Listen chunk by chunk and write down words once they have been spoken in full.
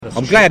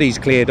I'm glad he's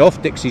cleared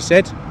off, Dixie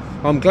said.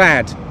 I'm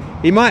glad.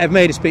 He might have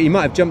made a spit. He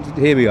might have jumped.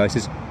 Here we go. He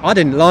says, I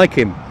didn't like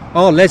him.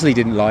 Oh, Leslie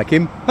didn't like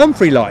him.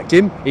 Humphrey liked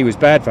him. He was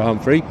bad for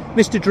Humphrey.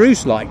 Mr.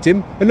 Druce liked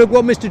him. And look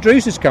what Mr.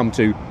 Druce has come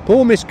to.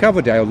 Poor Miss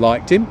Coverdale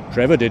liked him.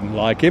 Trevor didn't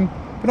like him.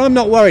 But I'm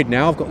not worried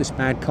now. I've got this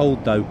bad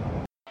cold, though.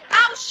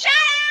 Oh, shut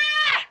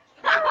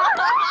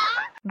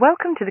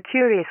Welcome to the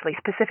Curiously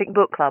Specific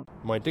Book Club.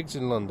 My digs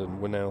in London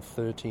were now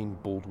 13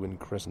 Baldwin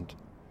Crescent,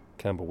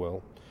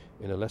 Camberwell,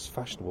 in a less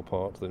fashionable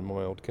part than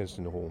my old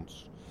Kensington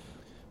haunts.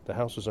 The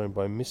house was owned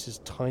by Mrs.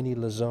 Tiny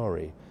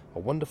Lazzari, a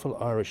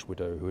wonderful Irish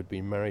widow who had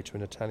been married to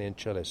an Italian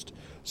cellist.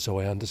 So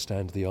I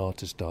understand the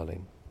artist,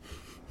 darling.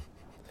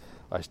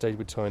 I stayed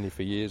with Tiny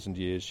for years and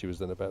years. She was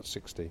then about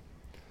 60.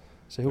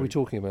 So who are we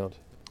talking about?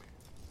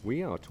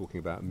 We are talking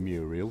about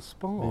Muriel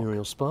Spark.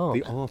 Muriel Spark.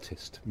 The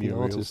artist.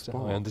 Muriel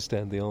Spark. I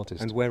understand the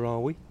artist. And where are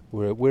we?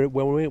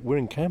 We're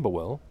in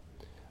Camberwell,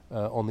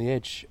 on the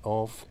edge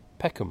of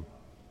Peckham.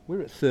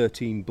 We're at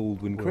 13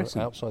 Baldwin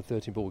Crescent. We're outside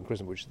 13 Baldwin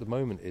Crescent, which at the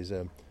moment is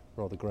a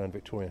rather grand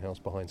Victorian house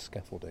behind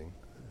scaffolding.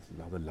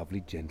 Another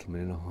lovely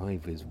gentleman in a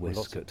high-vis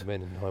waistcoat. Lots of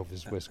men in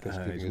high-vis waistcoats.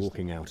 He's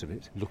walking out of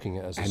it. Looking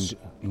at us and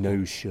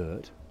no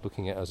shirt.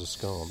 Looking at us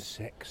askance.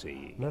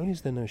 Sexy. Not only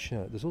is there no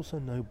shirt, there's also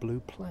no blue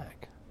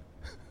plaque.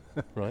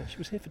 Right? She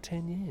was here for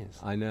 10 years.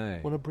 I know.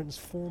 One of Britain's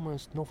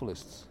foremost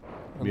novelists.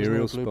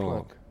 Muriel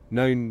Spark.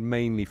 Known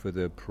mainly for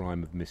the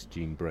prime of Miss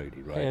Jean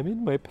Brodie, right? I am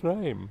in my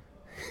prime.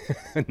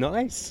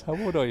 Nice. How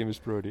old are you, Miss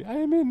Brodie? I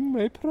am in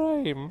my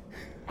prime.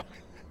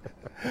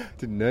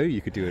 Didn't know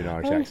you could do an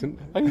Irish accent.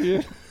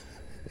 But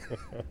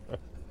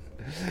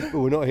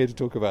we're not here to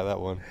talk about that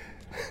one.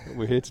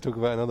 We're here to talk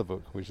about another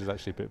book, which is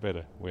actually a bit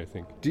better, we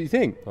think. Do you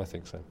think? I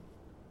think so.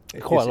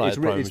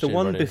 It's the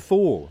one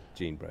before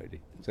Jean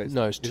Brodie. So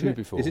it's two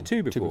before. Is it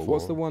two before?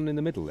 What's the one in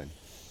the middle then?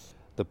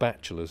 The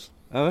Bachelors.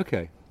 Oh,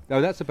 okay. Oh,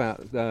 that's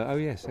about. Oh,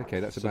 yes. Okay,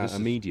 that's about a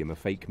medium, a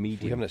fake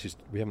medium.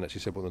 We haven't actually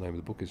said what the name of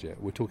the book is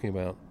yet. We're talking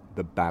about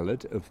The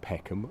Ballad of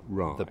Peckham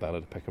Rye. The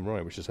Ballad of Peckham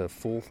Rye, which is her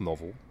fourth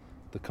novel.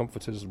 The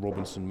Comforters,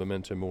 Robinson,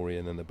 Memento Mori,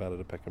 and then The Ballad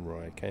of Peckham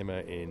Rye came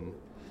out in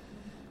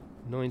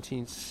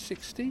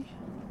 1960.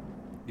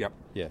 Yep.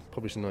 Yeah,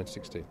 published in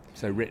 1960.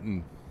 So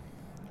written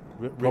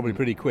probably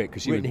pretty quick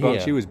because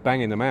she was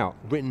banging them out.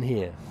 Written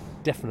here.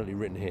 Definitely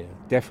written here.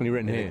 Definitely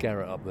written here. In a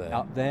garret up there.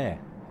 Up there.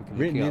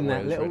 Written in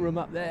that little room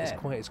up there. It's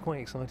quite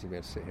exciting to be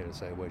able to sit here and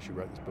say where she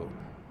wrote this book.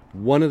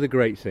 One of the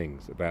great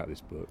things about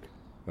this book,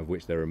 of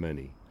which there are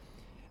many,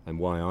 and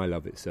why I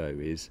love it so,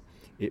 is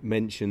it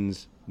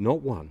mentions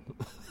not one,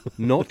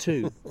 not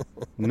two,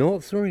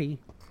 not three,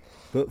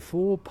 but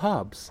 4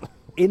 pubs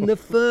in the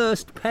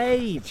first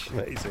page.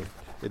 Amazing.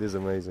 It is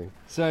amazing.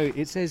 So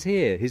it says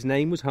here, his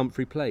name was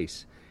Humphrey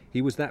Place.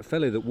 He was that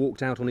fellow that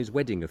walked out on his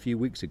wedding a few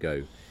weeks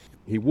ago.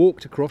 He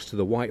walked across to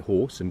the White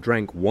Horse and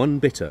drank 1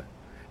 bitter.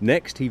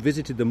 Next, he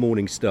visited the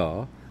Morning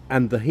Star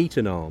and the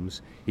Heaton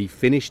Arms. He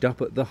finished up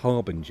at the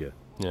Harbinger.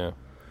 Yeah.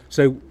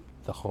 So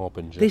the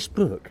Harbinger. This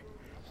book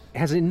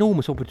has an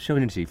enormous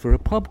opportunity for a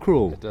pub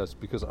crawl. It does,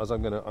 because as I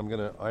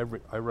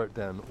wrote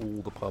down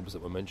all the pubs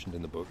that were mentioned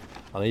in the book,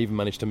 and I even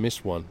managed to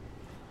miss one,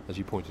 as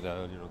you pointed out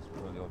earlier on.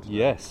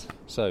 Yes.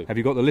 So have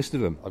you got the list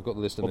of them? I've got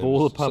the list of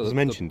all the pubs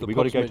mentioned. We've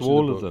got to go to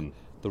all of them.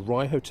 The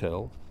Rye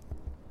Hotel,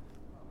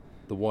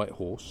 the White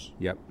Horse.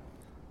 Yep.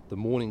 The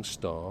Morning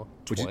Star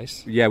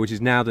twice. Which is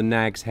now the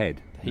Nag's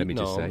Head. Let me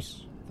just say.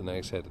 The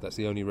Nag's Head. That's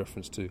the only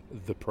reference to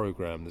the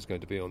programme that's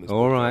going to be on this.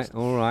 All right.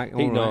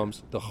 Heaton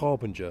Arms, the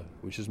Harbinger,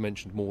 which is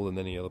mentioned more than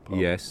any other pub.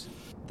 Yes.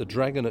 The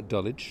Dragon at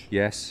Dulwich.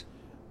 Yes.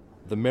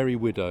 The Merry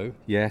Widow.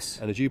 Yes.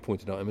 And as you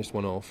pointed out, I missed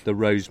one off. The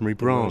Rosemary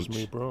Branch.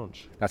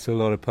 That's a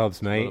lot of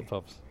pubs, mate. A lot of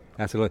pubs.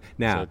 That's a lot.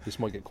 Now, so this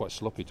might get quite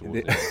sloppy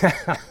towards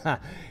the end.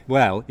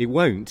 Well, it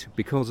won't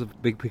because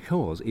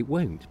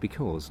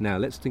now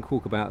let's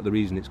talk about the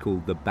reason it's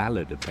called The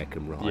Ballad of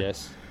Peckham Rye.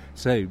 Yes.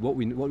 So what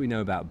we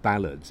know about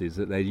ballads is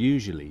that they're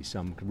usually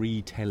some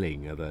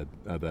retelling of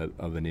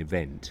an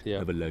event,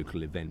 of a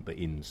local event, but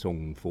in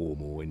song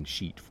form or in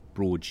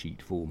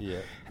broadsheet form.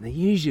 Yeah. And they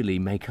usually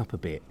make up a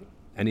bit.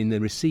 And in the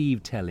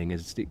received telling,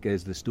 as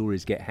the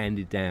stories get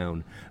handed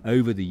down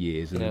over the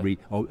years, and the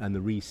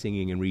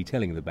re-singing and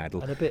retelling of the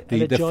battle, and a bit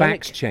the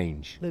facts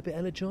change. A little bit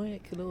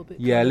elegiac, a little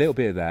bit. Yeah, a little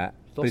bit of that.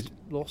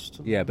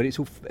 Lost. Yeah, but it's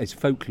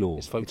folklore.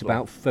 It's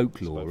about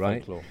folklore,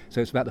 right? Folklore. So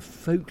it's about the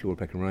folklore of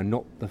Peckham Rye,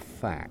 not the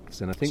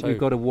facts. And I think we've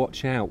got to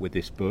watch out with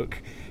this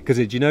book because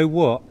do you know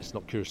what? It's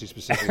not curiously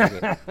specific,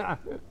 is it?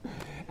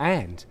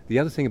 And the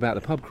other thing about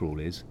the pub crawl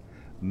is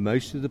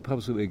most of the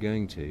pubs that we're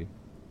going to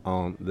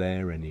aren't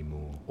there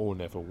anymore. Or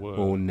never were.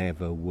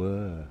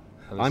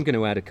 I'm going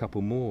to add a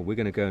couple more. We're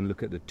going to go and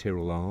look at the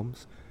Tyrrell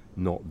Arms.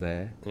 Not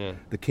there. Yeah.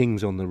 The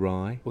Kings on the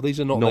Rye. Well, these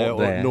are not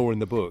there. Nor in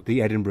the book.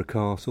 The Edinburgh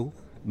Castle.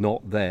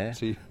 Not there.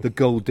 The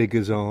Gold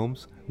Diggers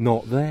Arms.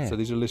 Not there. So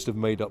these are a list of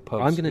made-up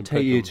pubs. I'm going to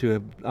take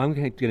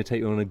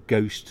you on a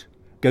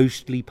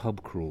ghostly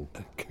pub crawl.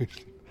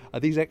 Are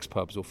these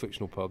ex-pubs or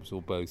fictional pubs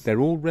or both? They're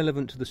all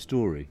relevant to the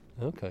story.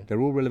 Okay.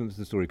 They're all relevant to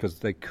the story because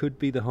they could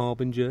be the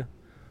Harbinger,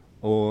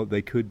 or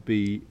they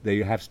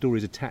have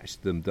stories attached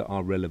to them that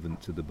are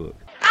relevant to the book.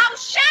 Oh,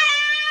 shut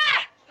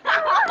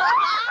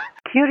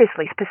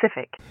Curiously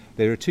specific.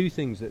 There are two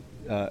things that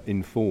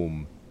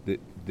inform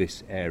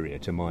this area,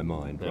 to my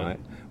mind, right?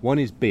 One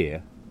is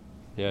beer,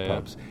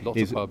 pubs.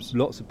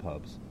 Lots of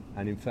pubs.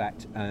 And in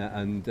fact,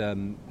 and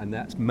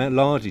that's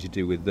largely to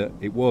do with that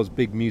it was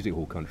big music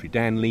hall country.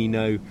 Dan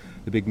Leno,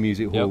 the big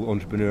music hall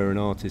entrepreneur and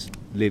artist,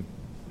 lived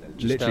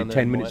just literally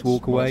 10 minutes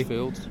walk away.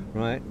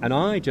 Right. And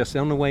I just,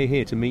 on the way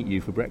here to meet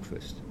you for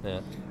breakfast,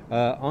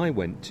 I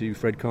went to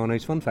Fred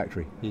Carno's Fun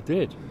Factory. You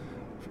did?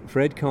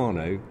 Fred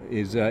Carno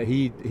is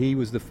he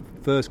was the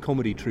first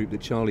comedy troupe that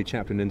Charlie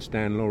Chaplin and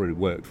Stan Laurel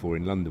worked for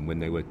in London when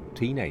they were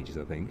teenagers,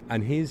 I think.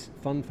 And his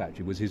Fun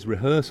Factory was his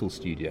rehearsal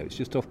studio. It's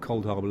just off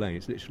Cold Harbour Lane.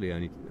 It's literally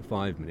only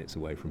 5 minutes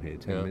away from here,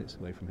 10 minutes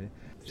away from here.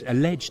 It's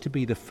alleged to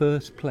be the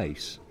first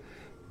place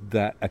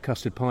that a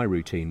custard pie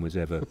routine was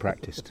ever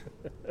practiced.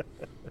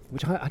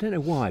 Which I don't know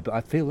why, but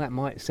I feel that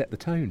might set the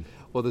tone.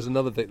 Well, there's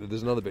another bit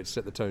to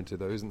set the tone to,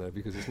 though, isn't there?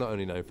 Because it's not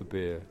only known for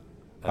beer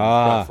and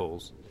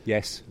raffles.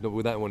 Yes.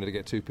 Without wanting to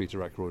get too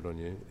Peter Ackroyd on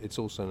you, it's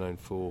also known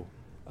for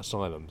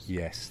asylums.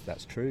 Yes,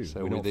 that's true.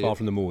 So we're not far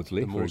from the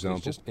Maudsley, for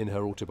example. Just in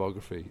her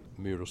autobiography,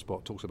 Muriel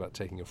Spott talks about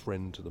taking a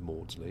friend to the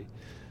Maudsley.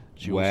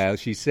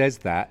 She says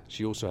that.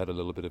 She also had a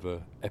little bit of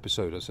a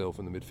episode herself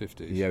in the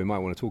mid-50s. Yeah, we might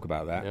want to talk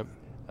about that. Yep.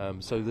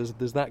 So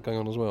there's that going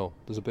on as well.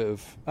 There's a bit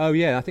of... Oh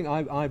yeah, I think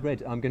I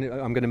read. I'm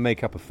going to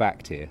make up a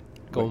fact here.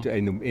 Go on.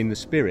 In the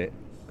spirit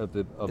of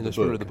the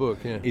spirit of the book,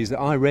 yeah. Is that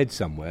I read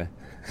somewhere,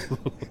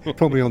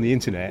 probably on the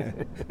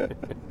internet,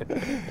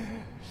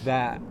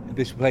 that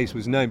this place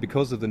was known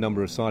because of the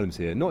number of asylums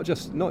here. Not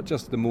just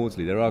the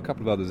Maudsley. There are a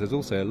couple of others. There's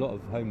also a lot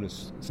of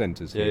homeless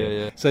centres here.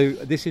 Yeah. So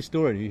this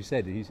historian who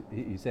said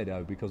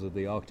because of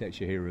the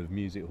architecture here of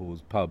music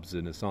halls, pubs,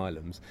 and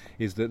asylums,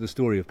 is that the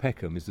story of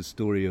Peckham is the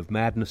story of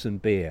madness and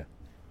beer.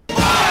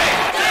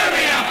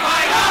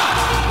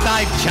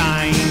 They've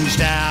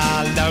changed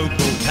our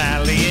local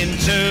tally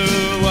into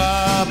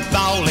a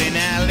bowling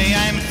alley,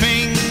 and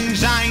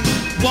things ain't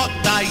what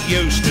they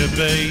used to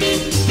be.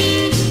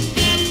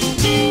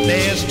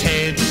 There's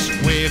Teds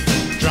with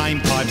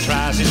drainpipe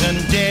trousers and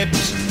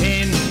Debs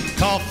in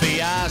coffee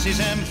houses,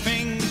 and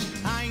things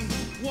ain't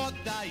what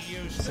they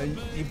used to be.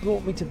 So you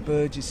brought me to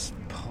Burgess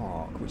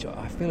Park, which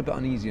I feel a bit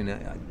uneasy in.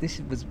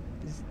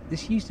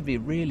 This used to be a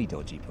really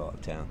dodgy part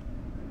of town.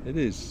 It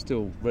is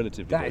still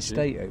relatively that dodgy.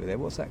 Estate over there,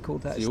 what's that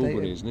called? It's the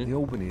Albany, isn't it? The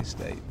Albany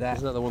estate.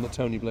 Isn't that the one that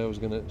Tony Blair was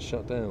going to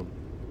shut down?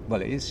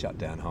 Well, it is shut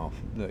down half.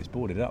 Look, it's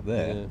boarded up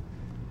there. Yeah.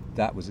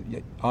 That was.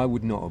 I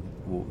would not have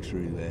walked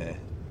through there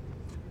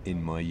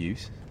in my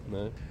youth.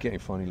 No. Getting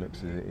funny looks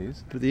as it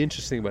is. But the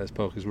interesting thing about this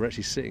park is we're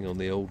actually sitting on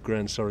the old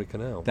Grand Surrey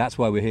Canal. That's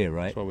why we're here,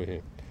 right? That's why we're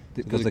here.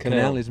 Because the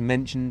canal is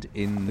mentioned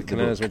in the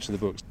canal book. is mentioned in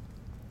the books.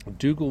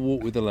 Dougal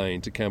walked with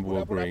Elaine to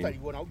Camberwell Green.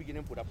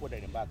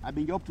 I've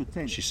been up to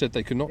 10. She said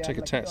they could not take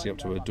a taxi up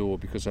to her door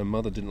because her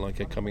mother didn't like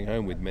her coming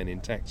home with men in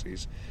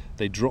taxis.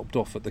 They dropped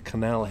off at the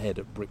canal head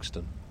at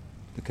Brixton.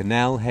 The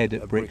canal head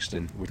at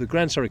Brixton. The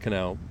Grand Surrey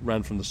Canal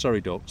ran from the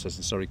Surrey Docks, as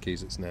in Surrey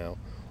Quays it's now,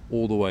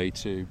 all the way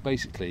to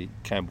basically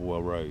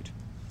Camberwell Road.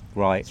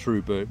 Right.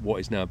 Through what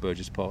is now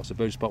Burgess Park. So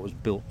Burgess Park was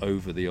built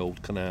over the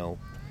old canal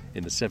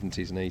in the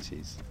 70s and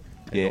 80s.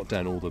 They got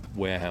down all the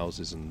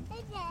warehouses and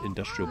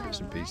industrial bits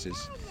and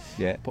pieces.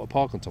 Yeah. Put a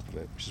park on top of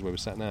it, which is where we're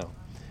sat now.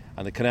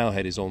 And the canal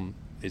head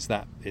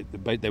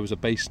there was a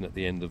basin at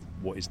the end of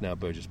what is now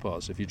Burgess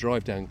Park. So if you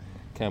drive down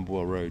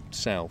Camberwell Road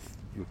south,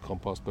 you'll come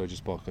past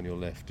Burgess Park on your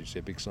left. You see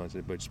a big sign that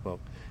says Burgess Park.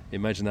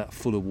 Imagine that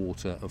full of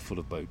water and full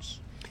of boats.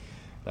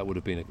 That would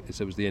have been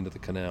it was the end of the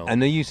canal.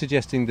 And are you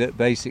suggesting that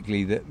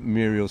basically that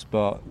Muriel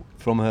Spark,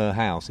 from her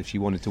house, if she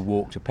wanted to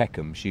walk to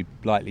Peckham, she'd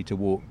likely to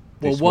walk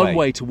this way? Well, one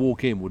way to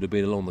walk in would have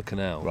been along the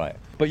canal. Right.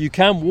 But you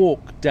can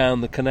walk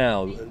down the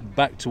canal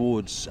back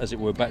towards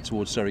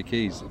Surrey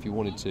Quays if you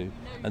wanted to,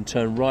 and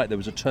turn right. There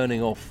was a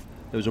turning off.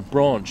 There was a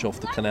branch off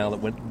the canal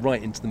that went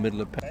right into the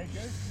middle of Peckham.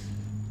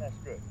 That's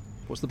good.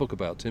 What's the book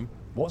about, Tim?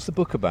 What's the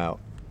book about?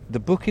 The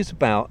book is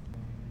about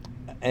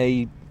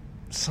a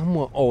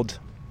somewhat odd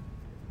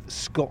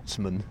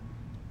Scotsman,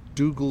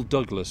 Dougal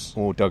Douglas,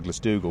 or Douglas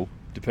Dougal,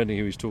 depending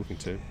who he's talking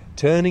to,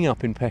 turning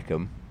up in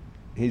Peckham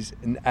as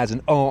an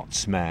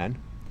artsman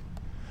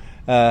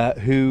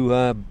who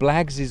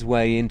blags his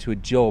way into a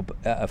job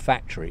at a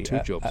factory, Two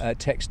jobs. A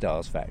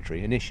textiles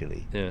factory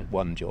initially. Yeah.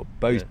 One job,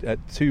 both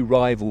at two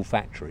rival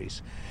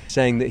factories,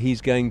 saying that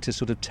he's going to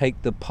sort of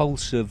take the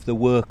pulse of the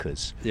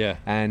workers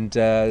and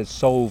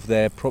solve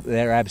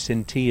their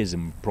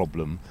absenteeism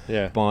problem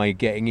by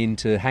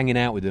hanging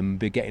out with them,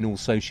 getting all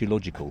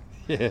sociological.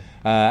 Yeah.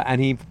 And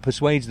he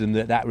persuades them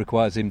that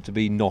requires him to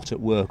be not at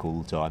work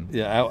all the time.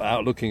 Yeah,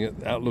 out looking at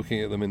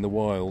them in the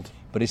wild.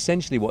 But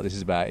essentially, what this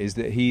is about is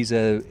that he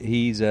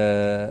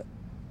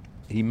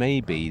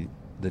may be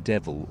the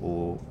devil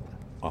or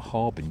a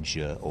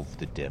harbinger of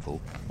the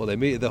devil. Well, they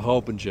meet at the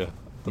Harbinger,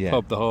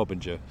 pub, the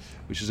Harbinger,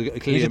 which is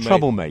he's a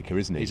troublemaker,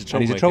 isn't he? He's a troublemaker.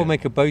 And he's a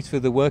troublemaker both for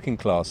the working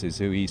classes,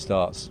 who he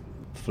starts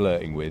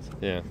flirting with.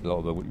 Yeah. A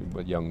lot of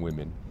the young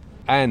women.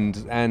 And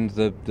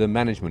the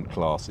management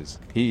classes.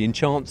 He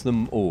enchants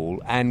them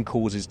all and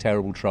causes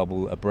terrible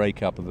trouble, a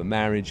breakup of a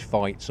marriage,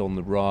 fights on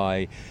the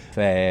Rye,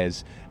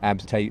 affairs,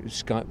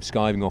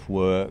 skiving off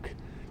work,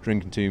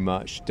 drinking too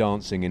much,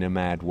 dancing in a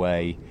mad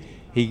way.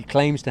 He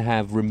claims to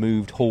have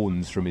removed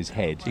horns from his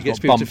head. He's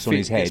got bumps on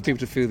his head. He gets people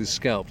to feel his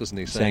scalp, doesn't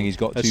he? Saying he's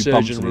got 2 bumps on his head.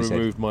 A surgeon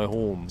removed my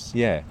horns.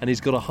 Yeah. And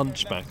he's got a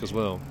hunchback as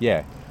well.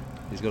 Yeah.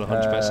 He's got a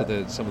hunchback,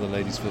 so some of the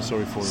ladies feel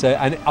sorry for him. So,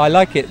 and I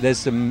like it. There's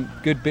some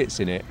good bits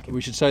in it. We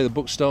should say the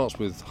book starts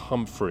with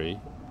Humphrey,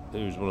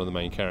 who's one of the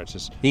main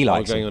characters. He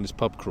likes going him. on his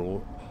pub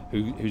crawl,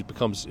 who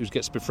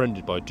gets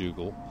befriended by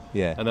Dougal.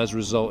 Yeah. And as a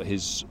result,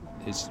 his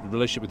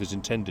relationship with his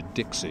intended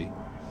Dixie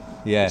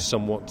is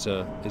somewhat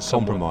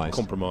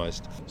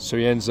compromised. So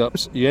he ends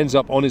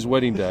up on his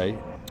wedding day.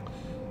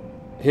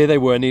 Here they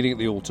were kneeling at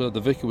the altar. The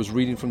vicar was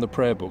reading from the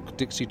prayer book.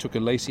 Dixie took a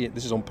lacy...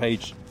 This is on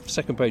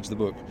second page of the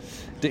book.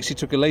 Dixie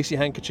took a lacy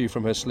handkerchief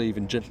from her sleeve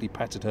and gently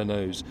patted her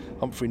nose.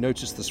 Humphrey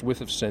noticed the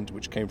whiff of scent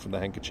which came from the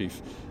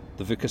handkerchief.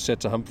 The vicar said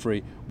to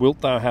Humphrey,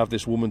 "Wilt thou have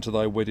this woman to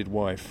thy wedded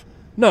wife?"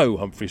 "No,"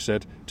 Humphrey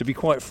said. "To be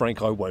quite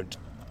frank, I won't."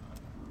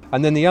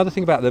 And then the other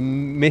thing about the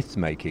myth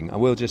making, I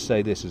will just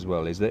say this as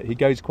well, is that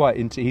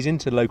he's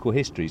into local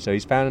history, so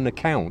he's found an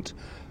account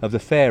of the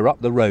fair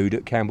up the road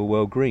at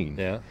Camberwell Green.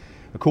 Yeah.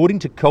 According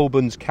to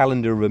Colburn's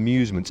Calendar of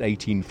Amusements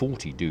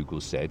 1840, Dougal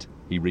said,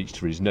 he reached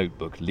for his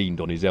notebook, leaned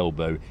on his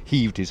elbow,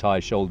 heaved his high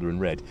shoulder and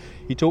read.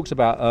 He talks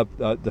about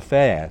the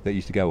fair that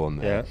used to go on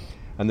there,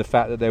 and the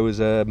fact that there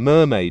was a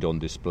mermaid on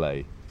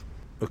display.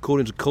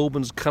 According to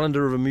Colburn's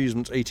Calendar of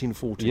Amusements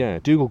 1840. Yeah,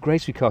 Dougal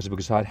gracefully cast his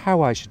book aside.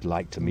 "How I should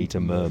like to meet a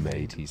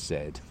mermaid," he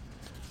said.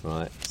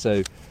 Right,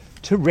 so,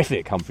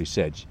 terrific, Humphrey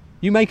said.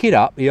 "You make it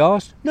up?" he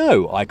asked.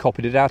 "No, I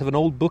copied it out of an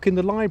old book in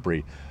the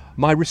library.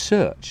 My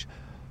research."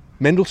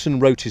 Mendelssohn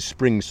wrote his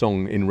spring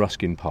song in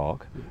Ruskin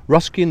Park.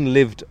 Ruskin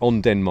lived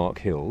on Denmark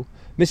Hill.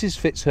 Mrs.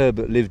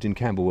 Fitzherbert lived in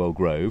Camberwell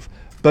Grove.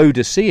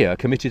 Boadicea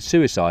committed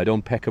suicide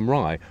on Peckham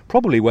Rye,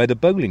 probably where the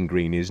bowling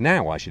green is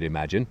now, I should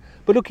imagine.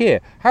 But look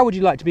here, how would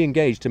you like to be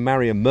engaged to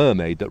marry a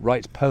mermaid that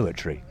writes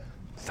poetry?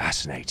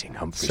 Fascinating,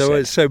 Humphrey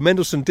said. So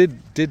Mendelssohn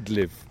did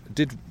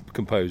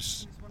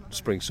compose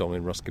spring song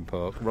in Ruskin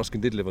Park.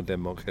 Ruskin did live on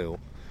Denmark Hill.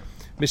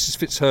 Mrs.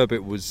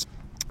 Fitzherbert was...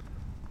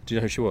 Do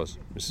you know who she was?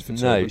 Mrs.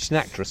 Fitzherbert? No, she's an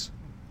actress.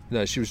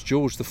 No, she was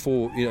George IV.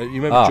 You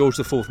remember George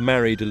IV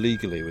married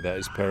illegally without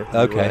his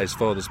without his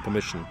father's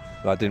permission.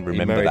 I didn't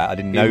remember that. I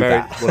didn't know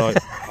that. Well,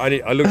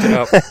 I looked it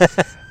up.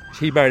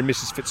 He married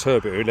Mrs.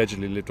 Fitzherbert, who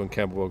allegedly lived on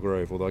Camberwell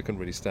Grove, although I couldn't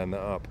really stand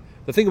that up.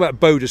 The thing about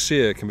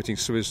Boadicea committing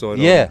suicide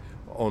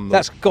on the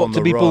that's got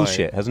to be Rye,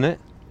 bullshit, hasn't it?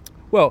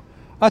 Well,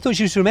 I thought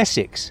she was from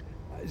Essex.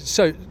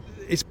 So...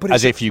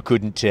 As if you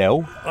couldn't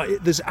tell.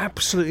 There's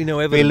absolutely no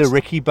evidence.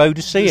 Billericay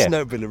Boadicea. There's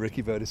no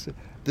Billericay Boadicea.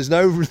 There's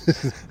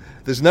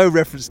no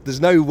reference.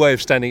 There's no way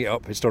of standing it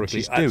up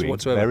historically. She's doing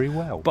whatsoever. very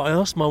well. But I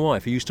asked my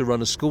wife, who used to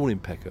run a school in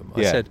Peckham.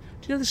 I said,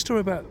 "Do you know the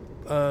story about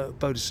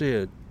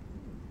Boadicea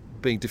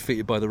being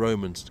defeated by the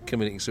Romans,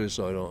 committing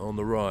suicide on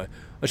the Rye?"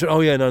 I said,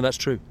 "Oh yeah, no, that's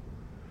true."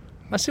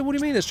 I said, "What do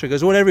you mean that's true?" He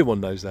goes, "Well, everyone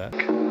knows that."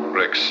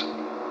 Rex,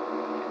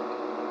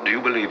 do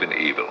you believe in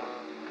evil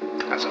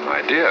as an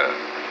idea?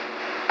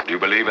 Do you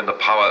believe in the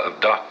power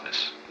of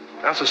darkness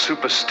as a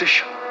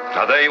superstition?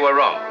 Now there you are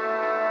wrong.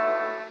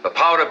 The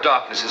power of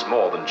darkness is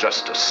more than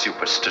just a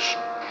superstition.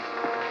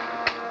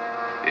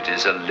 It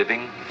is a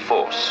living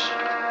force.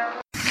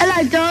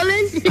 Hello,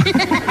 darling.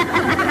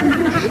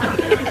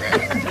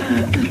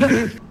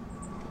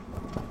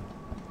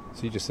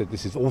 So you just said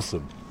this is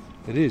awesome.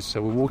 It is.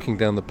 So we're walking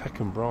down the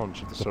Peckham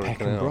branch of the Surrey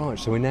Peckham Canal.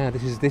 branch. So we're now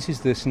this is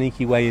the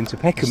sneaky way into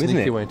Peckham, isn't it?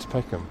 Sneaky way into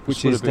Peckham,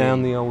 which is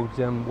down the old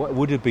what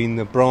would have been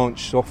the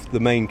branch off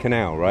the main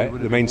canal, right?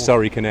 The main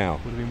Surrey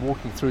Canal. We'd have been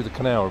walking through the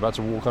canal. We're about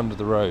to walk under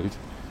the road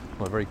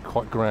on a very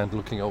quite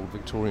grand-looking old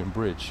Victorian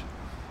bridge.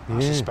 Yeah.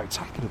 That's a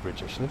spectacular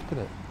bridge, actually. Look at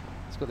it.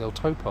 It's got the old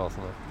towpath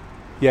on it.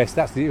 Yes,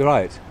 that's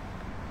right.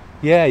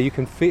 Yeah, you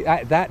can feel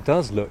that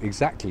does look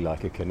exactly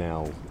like a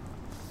canal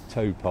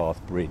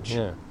towpath bridge.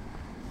 Yeah.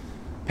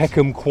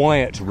 Peckham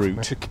Quiet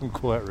Route. Peckham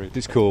Quiet Route.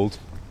 It's called.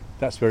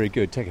 That's very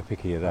good. Take a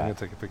picture of that. I'm going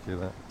to take a picture of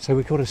that. So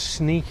we've got a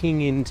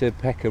sneaking into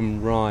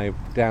Peckham Rye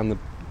down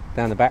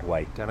the back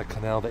way. Down a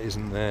canal that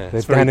isn't there.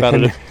 There's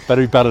It's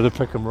very Ballad of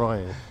Peckham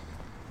Rye.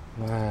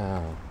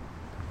 Wow.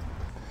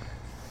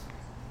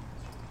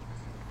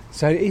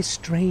 So it is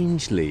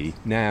strangely,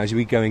 now as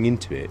we're going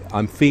into it,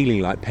 I'm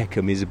feeling like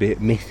Peckham is a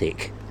bit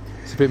mythic.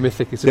 It's a bit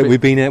mythic.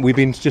 We've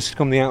been just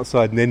from the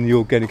outside, and then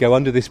you're going to go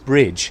under this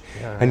bridge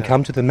and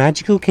come to the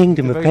magical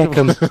kingdom of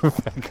Peckham.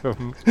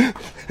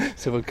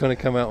 So we're going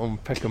to come out on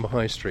Peckham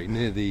High Street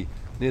near the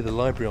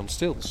library on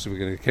stilts. So we're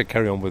going to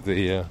carry on with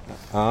the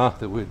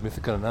weird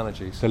mythical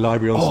analogies. The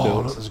library on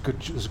stilts. Look,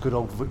 there's a good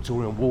old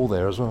Victorian wall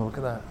there as well. Look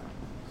at that.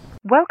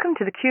 Welcome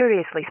to the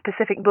Curiously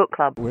Specific Book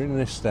Club. We're in an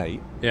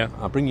estate. Yeah.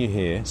 I'll bring you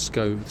here.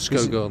 Sco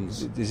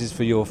Gardens. This is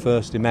for your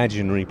first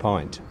imaginary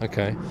pint.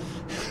 Okay.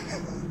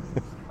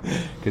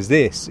 Because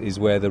this is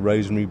where the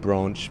Rosemary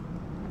Branch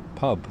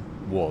pub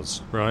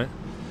was. Right.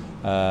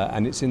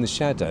 And it's in the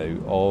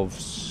shadow of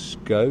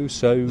Sco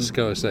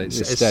Estate,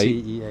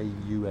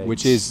 SCEAUH,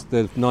 which is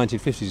the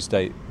 1950s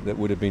estate that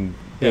would have been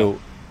built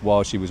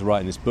while she was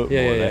writing this book, more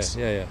or less.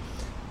 Yeah.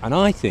 And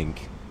I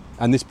think,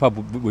 and this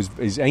pub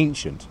is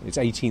ancient, it's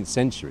 18th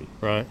century.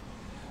 Right.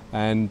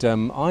 And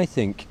I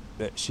think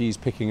that she's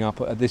picking up,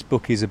 this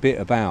book is a bit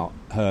about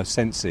her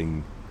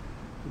sensing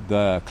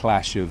the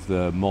clash of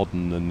the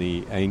modern and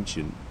the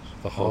ancient.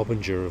 The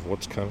harbinger of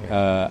what's coming.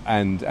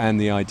 And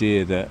the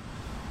idea that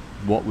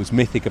what was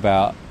mythic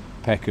about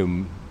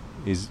Peckham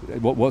is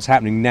what's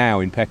happening now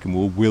in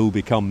Peckham will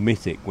become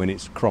mythic when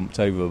it's crumped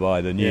over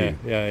by the new.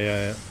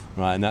 Yeah.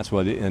 Right, and that's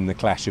why the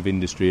clash of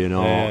industry and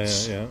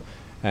arts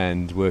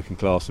and working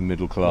class and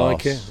middle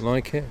class.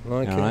 Like it.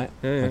 All right.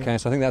 Yeah. Okay,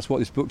 so I think that's what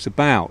this book's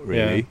about,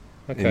 really.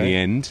 Yeah. Okay. In the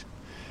end.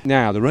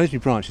 Now, the Rosemary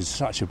Branch is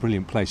such a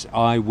brilliant place.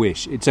 I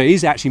wish it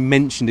is actually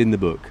mentioned in the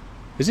book.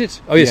 Is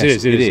it? Oh yes,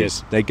 it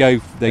is. They go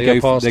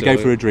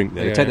for a drink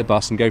there. They take the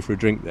bus and go for a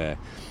drink there.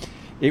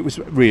 It was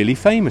really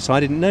famous. I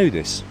didn't know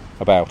this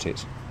about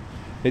it.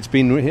 It's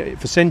been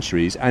for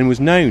centuries and was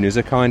known as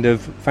a kind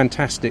of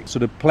fantastic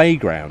sort of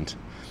playground.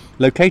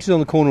 Located on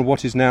the corner of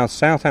what is now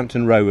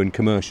Southampton Row and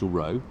Commercial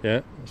Row.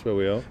 Yeah, that's where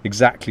we are.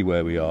 Exactly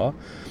where we are.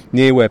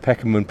 Near where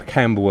Peckham and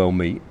Camberwell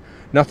meet.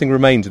 Nothing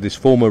remains of this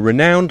former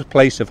renowned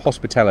place of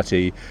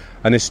hospitality,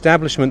 an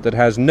establishment that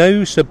has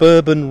no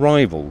suburban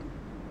rival.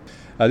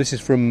 This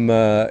is from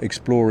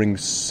Exploring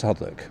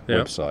Southwark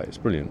website. It's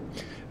brilliant.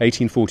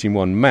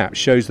 1841 map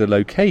shows the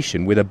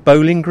location with a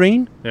bowling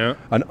green,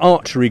 an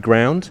archery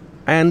ground,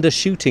 and a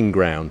shooting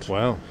ground.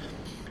 Wow.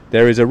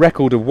 There is a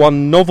record of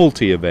one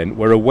novelty event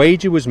where a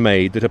wager was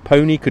made that a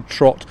pony could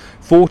trot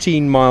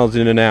 14 miles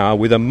in an hour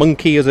with a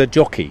monkey as a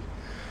jockey.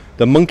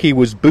 The monkey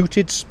was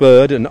booted,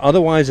 spurred, and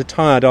otherwise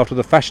attired after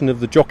the fashion of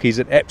the jockeys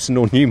at Epsom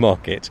or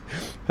Newmarket,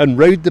 and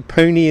rode the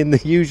pony in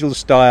the usual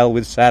style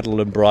with saddle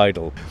and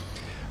bridle.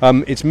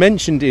 It's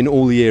mentioned in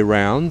All Year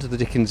Round.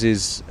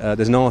 There's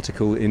an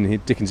article in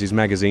Dickens's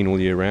magazine All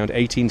Year Round,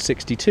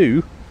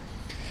 1862,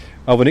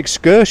 of an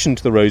excursion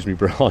to the Rosemary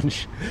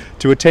Branch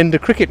to attend a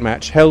cricket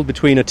match held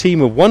between a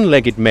team of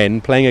one-legged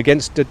men playing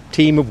against a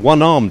team of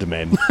one-armed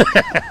men.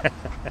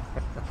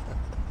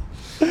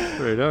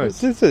 Very nice.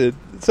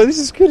 So this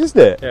is good, isn't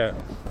it? Yeah.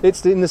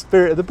 It's in the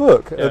spirit of the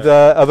book.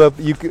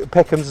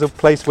 Peckham's a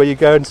place where you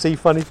go and see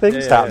funny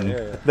things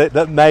happen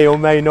that may or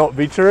may not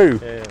be true.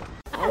 Yeah.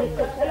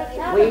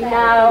 We know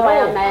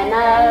our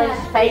manners,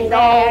 pay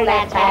their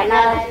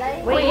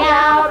letters. We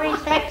are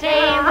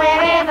respected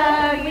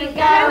wherever we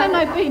go. When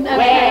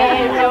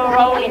we're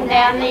rolling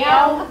down the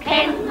old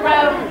Kent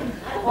Road,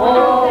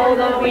 all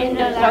the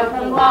windows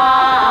open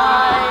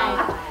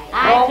wide.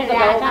 I to the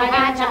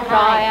I to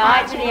cry,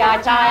 I to the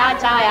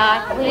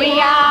I. We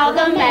are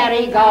the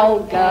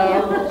Marigold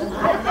Girls.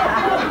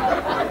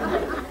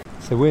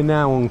 So we're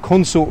now on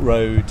Consort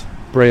Road,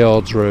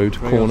 Brayards Road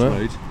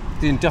corner.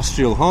 The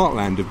industrial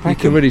heartland of Peckham. You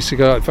can really see.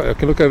 In fact, I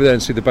can look over there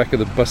and see the back of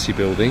the Bussey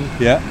building.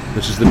 Yeah.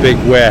 Which is the big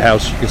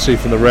warehouse you can see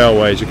from the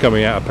railway as you're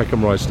coming out of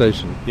Peckham Rye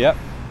station. Yeah.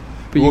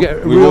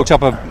 But we walked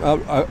up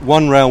a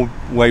one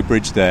railway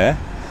bridge there,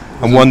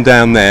 and one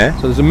down there.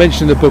 So there's a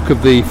mention in the book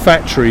of the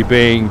factory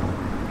being.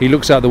 He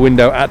looks out the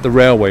window at the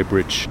railway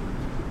bridge.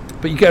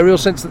 But you get a real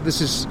sense that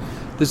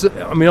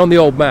on the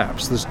old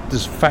maps,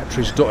 there's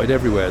factories dotted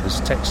everywhere. There's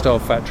textile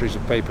factories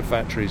and paper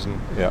factories and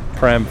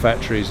pram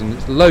factories and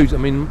it's loads. I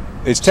mean,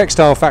 it's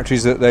textile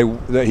factories that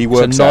he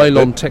works at. It's a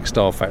nylon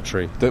textile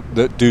factory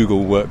that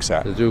Dougal works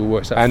at. That Dougal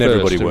works at, and first,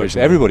 everybody works.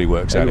 Everybody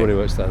works at. Everybody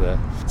works at there.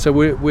 So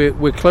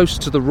we're closer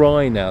to the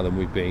Rye now than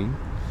we've been.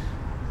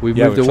 We've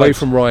moved away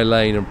from Rye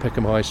Lane and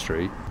Peckham High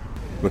Street.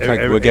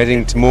 We're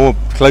getting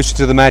closer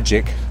to the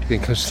magic.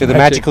 To the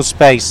magical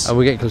space. And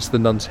we're getting close to the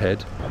Nun's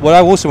Head. What I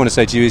also want to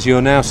say to you is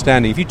you're now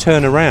standing, if you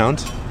turn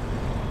around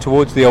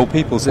towards the old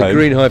people's home, the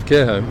Greenhive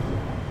Care Home,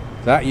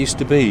 that used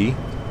to be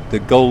the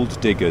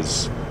Gold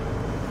Diggers.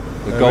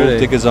 The Gold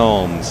Diggers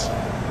Arms.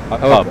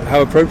 Pub.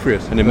 How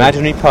appropriate. An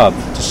imaginary pub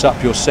to sup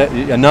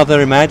another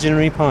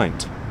imaginary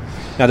pint.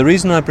 Now the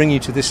reason I bring you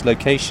to this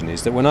location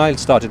is that when I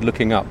started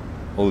looking up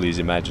all these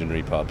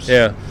imaginary pubs,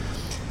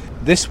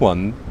 this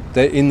one,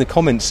 in the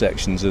comment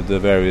sections of the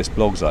various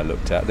blogs I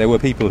looked at, there were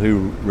people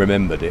who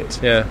remembered it.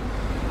 Yeah.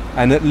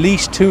 And at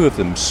least two of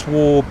them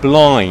swore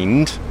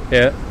blind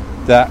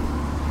that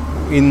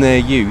in their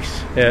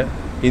youth,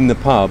 in the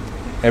pub,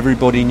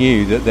 everybody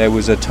knew that there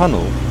was a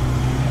tunnel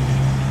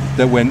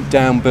that went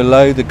down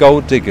below the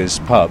Gold Diggers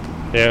pub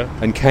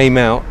and came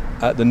out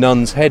at the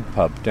Nun's Head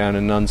pub down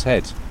in Nun's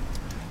Head.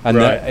 And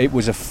it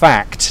was a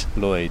fact,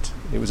 Lloyd.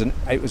 It was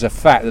a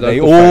fact that they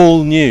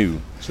all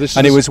knew. So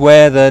it was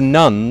where the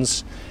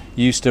nuns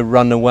used to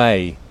run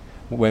away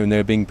when they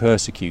were being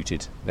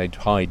persecuted. They'd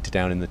hide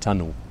down in the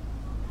tunnel.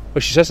 Well,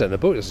 she says that in the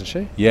book, doesn't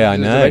she? Yeah, I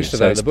There's a know. mention of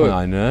that in the book.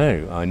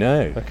 I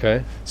know.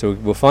 Okay. So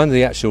we'll find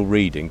the actual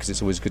reading, because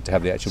it's always good to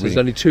have the actual So there's reading.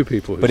 only two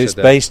people who But said it's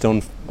that. based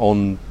on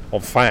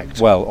fact.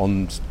 Well,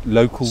 on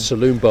local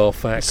Saloon bar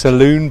fact.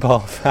 saloon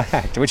bar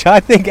fact, which I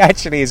think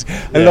actually is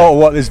a lot of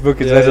what this book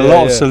is. Yeah, There's a yeah,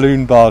 lot of yeah.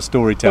 saloon bar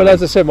storytelling. Well,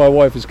 as I said, my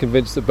wife is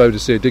convinced that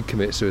Boadicea did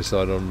commit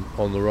suicide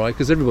on the Rye,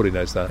 because everybody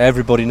knows that.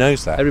 Everybody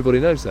knows that. Everybody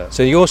knows that.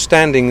 So you're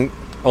standing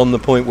on the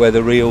point where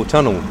the real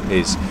tunnel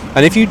is,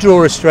 and if you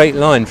draw a straight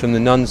line from the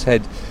Nun's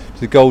Head to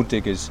the Gold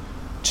Diggers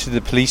to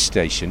the police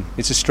station,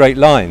 it's a straight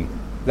line.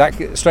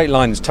 That straight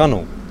line is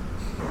tunnel.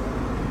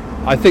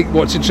 I think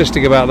what's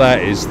interesting about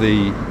that is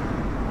the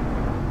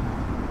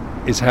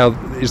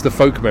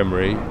folk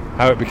memory,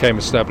 how it became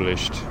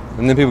established,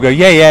 And then people go,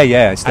 yeah,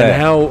 it's there.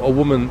 and how a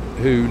woman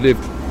who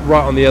lived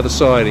right on the other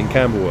side in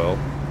Camberwell.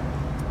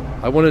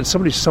 I wanted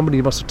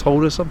somebody must have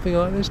told her something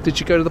like this. Did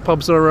she go to the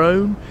pubs on her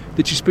own?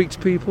 Did she speak to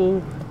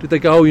people? Did they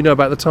go, oh, you know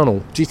about the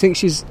tunnel? Do you think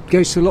she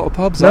goes to a lot of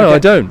pubs? No, I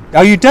don't.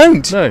 Oh, you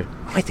don't? No.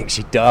 I think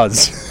she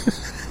does.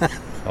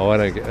 Oh, I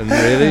don't get. And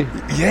really?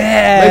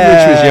 Yeah. Maybe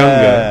when she was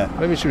younger.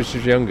 Maybe she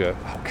was younger.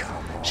 Oh, come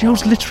on. She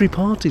holds literary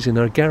parties in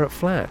her garret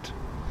flat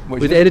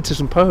What, with you editors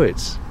and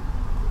poets.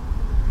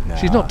 Nah.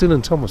 She's not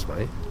Dylan Thomas,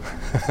 mate.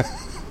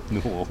 No,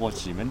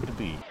 what's she meant to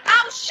be?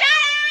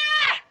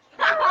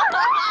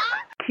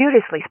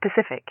 Curiously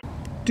specific.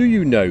 Do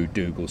you know,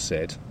 Dougal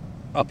said,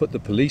 up at the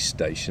police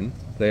station,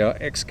 they are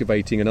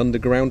excavating an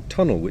underground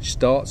tunnel which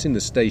starts in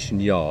the station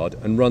yard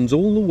and runs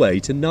all the way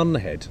to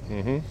Nunhead.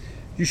 Mm-hmm.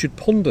 You should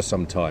ponder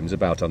sometimes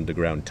about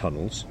underground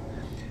tunnels.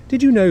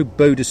 Did you know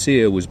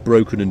Boadicea was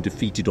broken and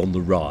defeated on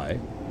the Rye?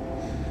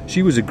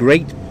 She was a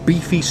great,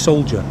 beefy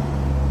soldier.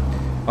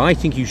 I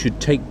think you should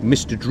take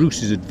Mr.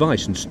 Druce's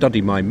advice and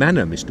study my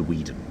manner, Mr.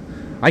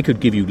 Whedon. I could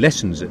give you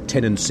lessons at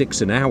 10 and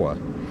 6 an hour.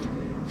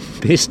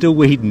 Mr.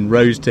 Whedon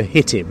rose to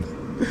hit him,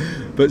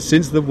 but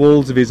since the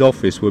walls of his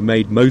office were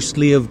made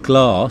mostly of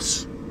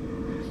glass,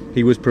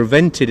 he was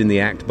prevented in the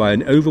act by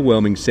an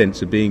overwhelming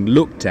sense of being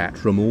looked at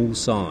from all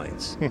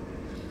sides.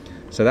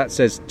 So that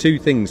says two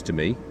things to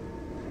me.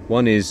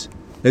 One is,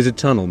 there's a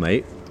tunnel,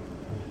 mate.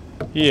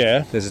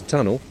 Yeah. There's a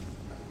tunnel.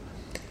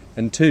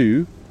 And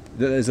two,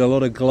 that there's a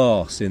lot of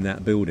glass in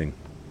that building,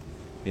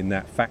 in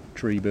that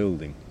factory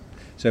building.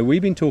 So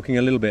we've been talking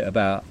a little bit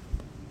about...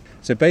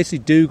 So basically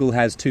Dougal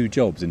has two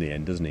jobs in the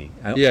end, doesn't he?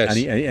 Yes.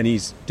 And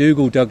he's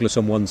Dougal Douglas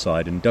on one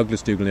side and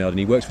Douglas Dougal on the other, and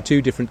he works for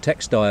two different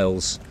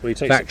textiles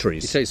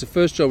factories. He takes the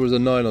first job with a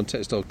nylon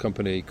textile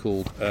company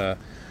called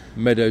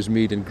Meadows,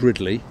 Mead and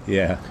Gridley.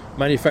 Yeah.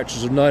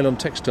 Manufacturers of nylon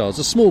textiles,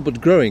 a small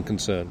but growing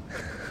concern.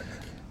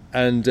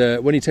 And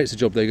when he takes the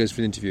job there, he goes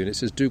for an interview, and it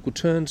says Dougal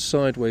turned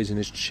sideways in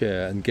his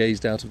chair and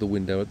gazed out of the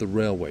window at the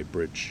railway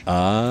bridge.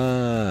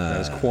 Ah.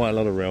 There's quite a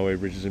lot of railway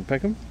bridges in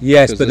Peckham.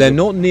 Yes, but they're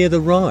not near the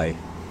Rye.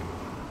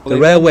 The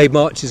railway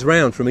marches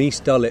round from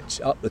East Dulwich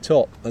up the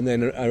top and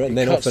then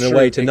off and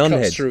away to Nunhead.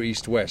 It cuts through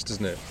east-west,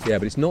 doesn't it? Yeah,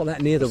 but it's not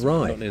that near the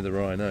Rye. Not near the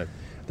Rye, no.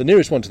 The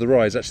nearest one to the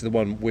Rye is actually the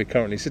one we're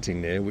currently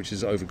sitting near, which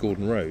is over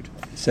Gordon Road.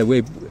 So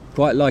we're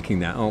quite liking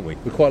that, aren't we?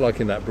 We're quite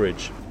liking that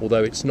bridge,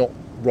 although it's not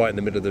right in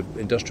the middle of the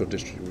industrial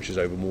district, which is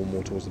over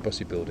more towards the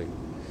Bussey building.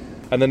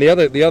 And then the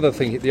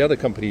other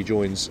company he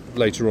joins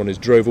later on is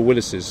Drover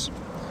Willis's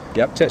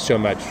textile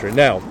manufacturing.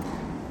 Now,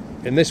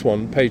 in this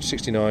one, page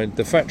 69,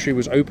 the factory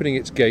was opening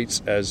its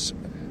gates as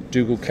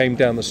Dougal came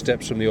down the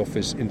steps from the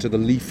office into the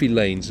leafy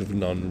lanes of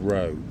Nun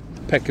Row.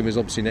 Peckham is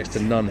obviously next to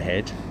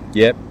Nunhead.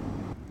 Yep.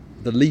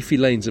 The leafy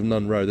lanes of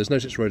Nun Row. There's no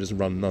such road as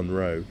Nun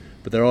Row,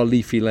 but there are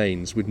leafy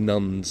lanes with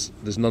nuns.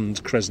 There's Nuns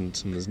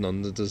Crescent and there's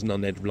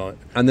Nunhead Road.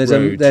 And there's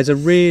a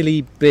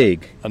really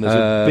big,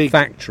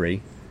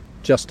 factory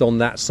just on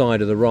that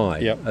side of the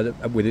Rye,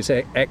 with its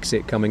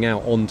exit coming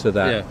out onto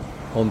that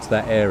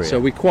area. So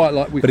we quite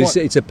like. But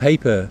it's a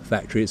paper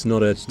factory. It's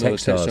not a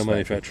textile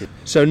manufacturer.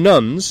 So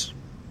Nuns.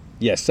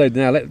 Yes. So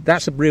now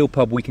that's a real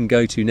pub we can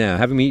go to now.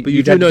 But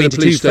you do know the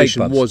police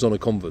station was on a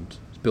convent.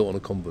 It's built on a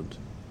convent.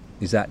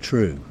 Is that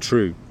true?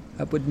 True.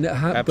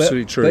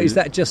 Absolutely true. But is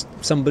that just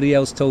somebody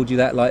else told you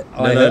that? Like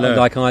No.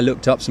 Like I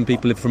looked up some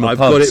people from a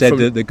pub said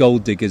that the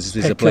Gold Diggers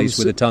is a place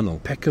with a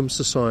tunnel.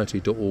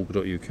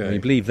 PeckhamSociety.org.uk. And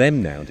you believe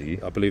them now, do you?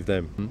 I believe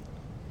them.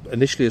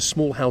 Initially a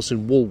small house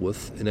in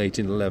Walworth in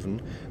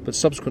 1811, but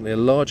subsequently a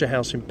larger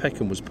house in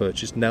Peckham was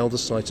purchased, now the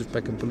site of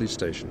Peckham Police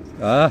Station,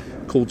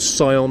 called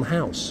Scion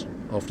House,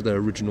 after their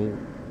original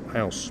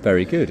house.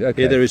 Very good.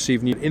 Okay. Here they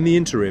received new. In the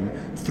interim,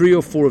 3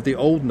 or 4 of the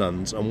old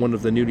nuns and one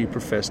of the newly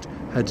professed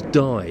had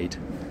died.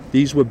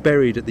 These were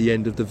buried at the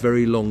end of the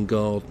very long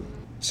garden.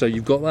 So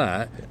you've got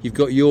that. You've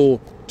got your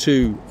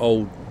 2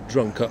 old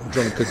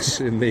drunkards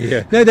in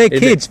the... no, they're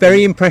kids,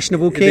 very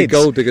impressionable kids,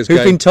 Gold Diggers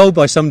who've been told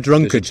by some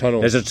drunkard,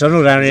 there's a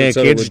tunnel down here,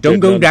 kids,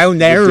 don't go down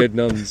there. Dead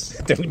nuns.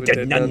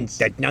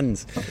 Dead nuns.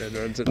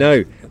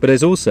 No, but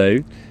there's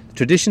also...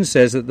 Tradition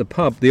says that the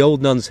pub, the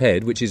Old Nun's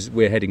Head, which is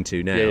we're heading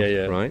to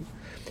now, right,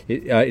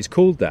 It's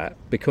called that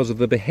because of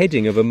the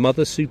beheading of a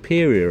Mother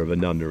Superior of a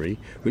nunnery,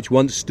 which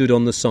once stood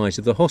on the site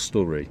of the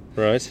hostelry.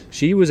 Right.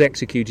 She was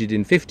executed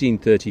in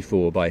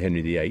 1534 by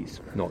Henry VIII,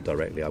 not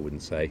directly, I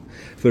wouldn't say,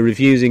 for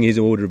refusing his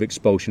order of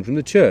expulsion from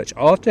the church.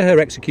 After her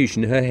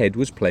execution, her head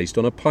was placed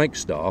on a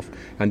pikestaff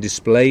and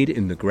displayed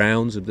in the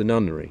grounds of the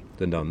nunnery,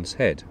 the nun's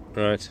head.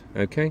 Right.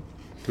 Okay?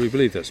 Do we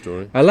believe that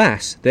story?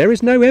 Alas, there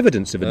is no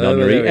evidence of a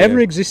nunnery ever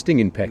existing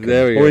in Peckham,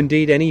 or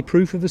indeed any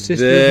proof of the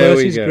Sister of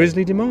Mercy's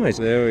grisly demise.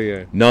 There we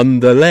go.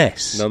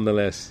 Nonetheless,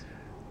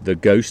 the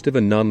ghost of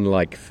a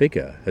nun-like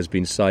figure has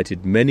been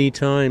sighted many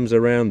times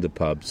around the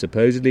pub,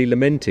 supposedly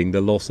lamenting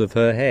the loss of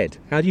her head.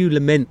 How do you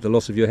lament the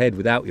loss of your head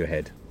without your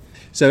head?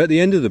 So at the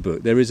end of the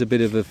book, there is a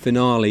bit of a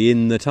finale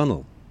in the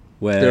tunnel.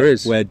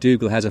 Where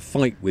Dougal has a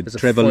fight with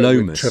Trevor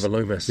Lomas,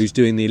 who's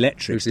doing the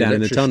electrics down in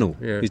the tunnel.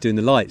 Yeah. He's doing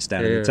the lights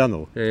down in the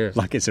tunnel, Yeah.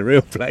 like it's a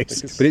real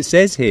place. But it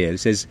says here,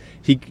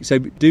 so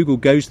Dougal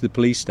goes to the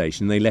police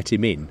station and they let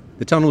him in.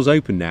 The tunnel's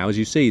open now, as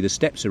you see, the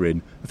steps are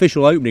in.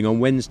 Official opening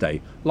on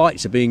Wednesday.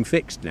 Lights are being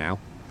fixed now.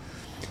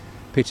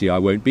 Pity I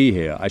won't be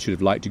here. I should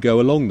have liked to go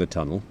along the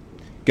tunnel.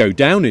 Go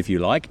down if you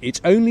like. It's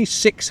only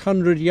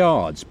 600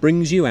 yards.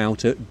 Brings you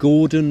out at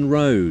Gordon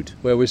Road.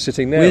 Where we're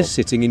sitting now. We're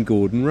sitting in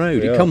Gordon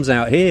Road. It comes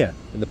out here.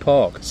 In the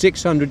park.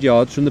 600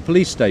 yards from the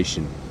police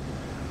station.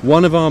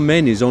 One of our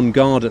men is on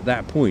guard at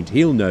that point.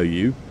 He'll know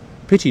you.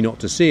 Pity not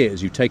to see it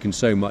as you've taken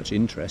so much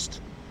interest.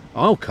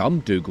 I'll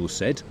come, Dougal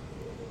said.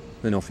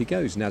 Then off he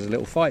goes and has a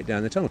little fight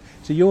down the tunnel.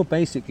 So you're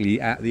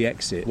basically at the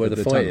exit. Where the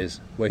fight tunnel.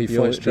 is. Where he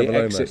fights Trevor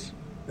Lomas.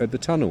 At the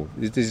tunnel.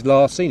 This is his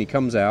last scene. He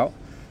comes out,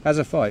 has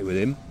a fight with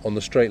him. On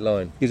the straight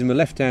line. Gives him a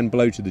left-hand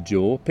blow to the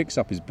jaw, picks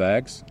up his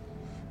bags,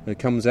 and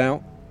comes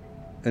out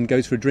and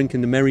goes for a drink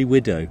in the Merry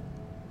Widow.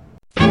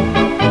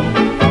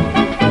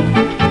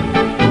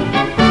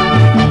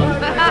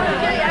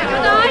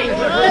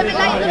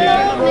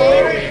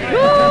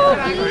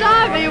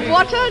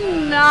 What a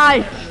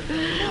night!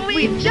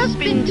 We've just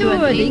been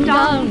to a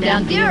ding-dong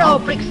down dear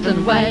old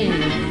Brixton Way.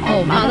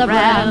 Oh, Mother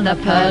Brown, the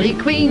pearly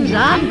queen's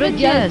 100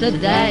 years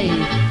today.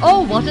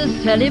 Oh, what a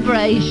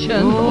celebration!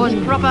 Oh,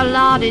 it's proper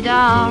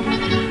la-di-da.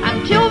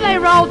 Until they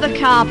rolled the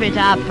carpet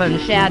up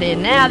and shouted,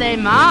 now they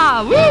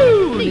ma,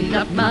 woo! Knees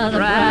up, Mother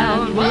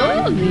Brown,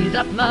 woo! Knees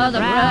up, Mother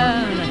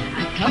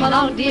Brown. Come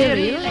along,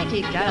 dearie, let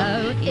it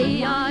go.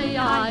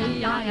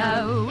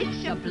 E-I-I-I-O.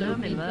 It's your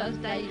blooming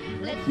birthday.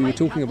 We were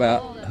talking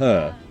about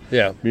her,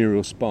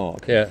 Muriel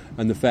Spark,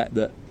 and the fact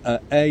that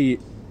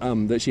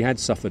that she had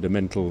suffered a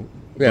mental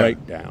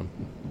breakdown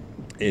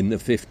in the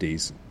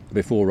 50s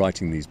before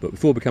writing these books,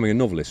 before becoming a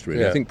novelist.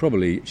 Really, I think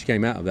probably she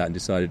came out of that and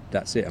decided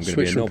that's it. I'm going to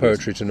be a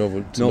novelist. Switch from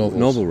poetry to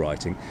novel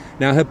writing.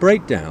 Now her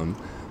breakdown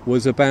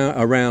was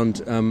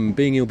around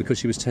being ill because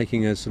she was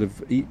taking a sort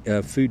of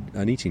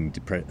eating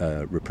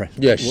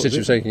repression. Yeah, she said she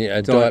was taking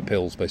diet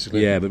pills,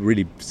 basically. Yeah, but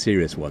really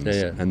serious ones,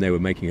 and they were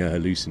making her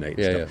hallucinate.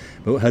 Yeah.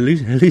 But her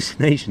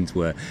hallucinations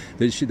were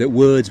that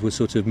words were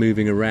sort of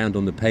moving around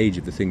on the page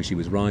of the things she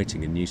was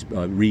writing and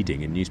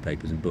reading in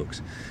newspapers and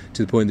books,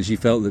 to the point that she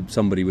felt that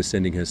somebody was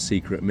sending her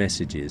secret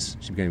messages.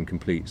 She became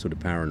complete sort of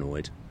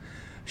paranoid.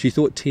 She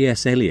thought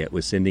T.S. Eliot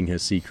was sending her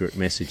secret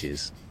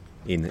messages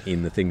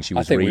in the things she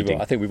was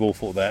reading. I think we've all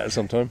thought that at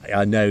some time.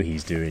 I know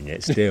he's doing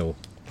it still,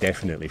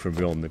 definitely from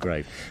beyond the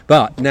grave.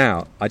 But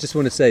now, I just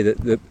want to say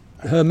that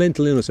her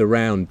mental illness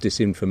around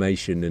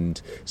disinformation and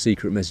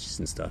secret messages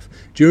and stuff,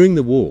 during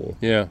the war,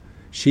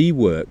 she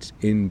worked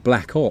in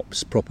black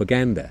ops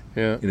propaganda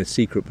in a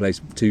secret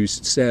place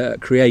to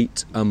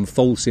create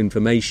false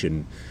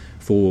information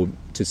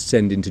to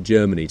send into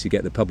Germany to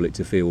get the public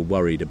to feel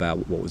worried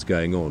about what was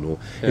going on. Or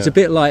it's a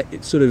bit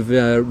like sort of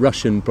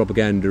Russian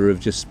propaganda of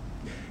just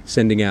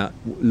sending out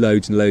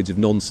loads and loads of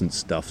nonsense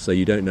stuff so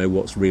you don't know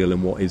what's real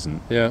and what isn't.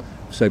 Yeah.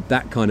 So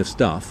that kind of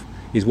stuff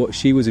is what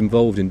she was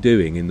involved in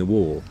doing in the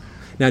war.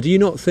 Now, do you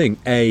not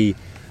think,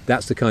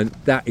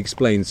 that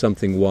explains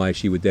something why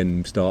she would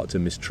then start to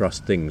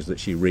mistrust things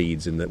that she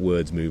reads and that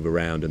words move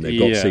around and they've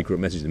got secret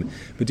messages in them?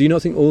 But do you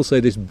not think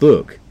also this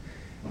book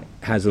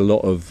has a lot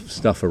of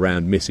stuff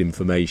around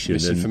misinformation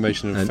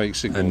and fake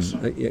signals.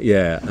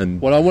 And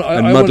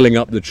muddling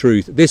up the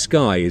truth. This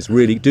guy is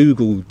really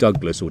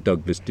Douglas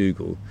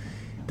Dougal.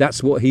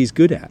 That's what he's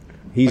good at.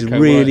 He's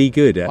really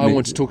good at. I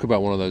want to talk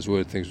about one of those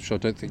word things, which I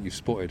don't think you've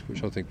spotted,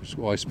 which I think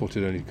I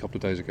spotted only a couple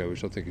of days ago,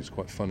 which I think is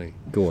quite funny.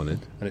 Go on then.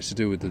 And it's to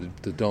do with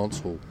the dance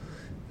hall.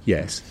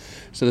 Yes.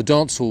 So the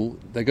dance hall,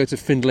 they go to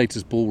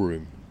Findlater's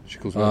ballroom. She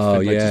calls it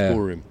Findlater's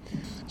ballroom.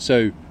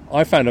 So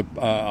I found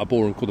a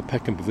ballroom called the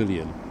Peckham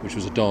Pavilion, which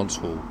was a dance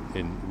hall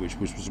which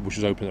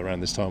was open around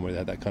this time where they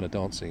had that kind of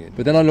dancing in.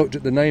 But then I looked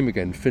at the name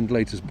again,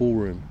 Findlater's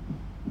Ballroom.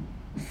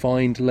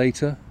 Find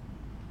later.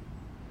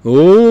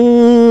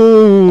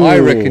 Oh! I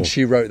reckon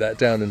she wrote that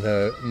down in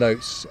her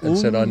notes and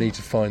said, I need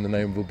to find the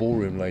name of a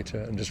ballroom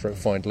later, and just wrote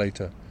find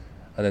later,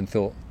 and then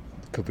thought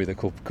could be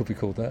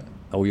called that.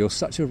 Oh, you're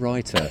such a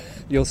writer.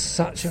 You're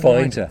such a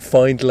writer.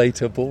 Find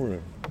later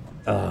ballroom.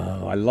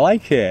 Oh, I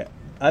like it.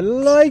 I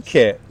like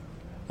it.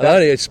 I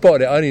only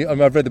spotted it.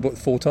 I've read the book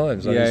 4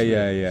 times.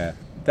 Yeah.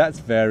 That's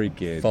very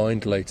good.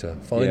 Find later.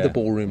 Find the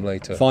ballroom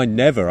later. Find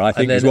never, I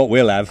think, is what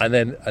we'll have.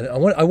 And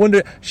I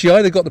wonder, she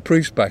either got the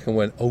proofs back and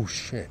went, oh,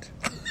 shit.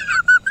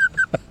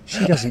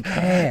 She doesn't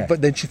care.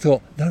 But then she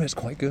thought, no, it's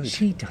quite good.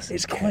 She doesn't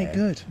It's care. quite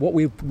good. What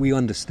we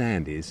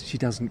understand is she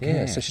doesn't care.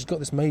 Yeah, so she's got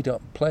this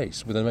made-up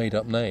place with a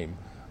made-up name,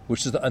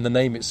 and the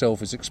name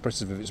itself is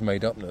expressive of its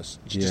made-upness.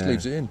 She just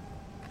leaves it in.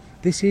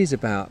 This is a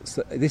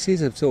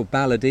sort of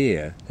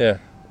balladeer. Yeah.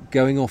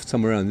 Going off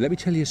somewhere else. Let me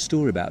tell you a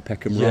story about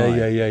Peckham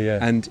Rye. Yeah.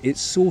 And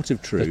it's sort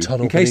of true. The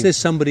tunnel in case there's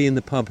somebody in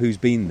the pub who's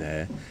been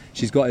there,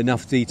 she's got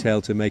enough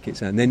detail to make it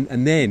sound.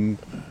 And then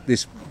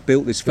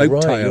built this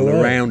folk tale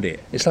around it.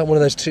 It's like one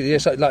of those two.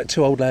 It's like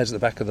two old lads at the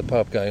back of the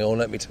pub going, "Oh,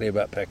 let me tell you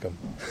about Peckham."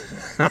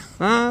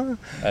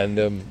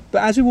 And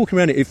but as we walk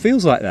around it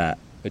feels like that.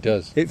 It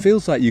does. It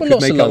feels like you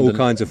could make up all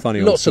kinds of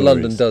funny old stories. Lots of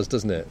London does,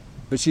 doesn't it?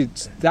 But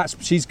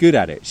she's good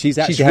at it. She's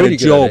actually really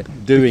had a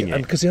job doing it.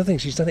 And because the other thing,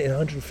 she's done it in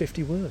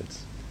 150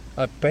 words.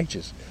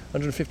 Pages,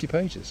 150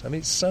 pages. I mean,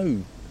 it's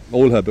so...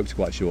 All her books are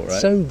quite short,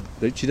 right? So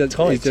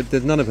tight.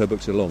 There's none of her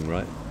books are long,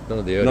 right? None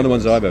of the early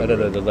ones I've ever read. I don't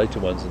know, read. the later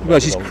ones. Well,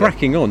 she's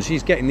cracking on.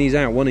 She's getting these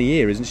out one a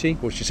year, isn't she?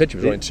 Well, she said she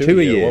was writing two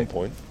a year at one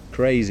point.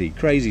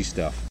 Crazy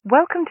stuff.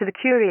 Welcome to the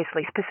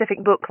Curiously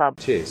Specific Book Club.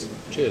 Cheers.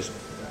 Cheers.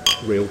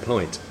 Real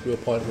pint. Real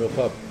pint, real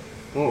pub.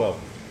 Oh. Well,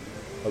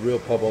 a real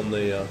pub on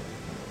the...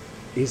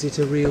 Is it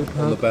a real pub?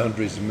 On the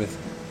boundaries of myth.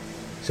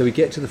 So we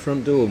get to the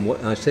front door, and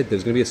what I said,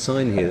 there's going to be a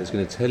sign here that's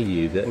going to tell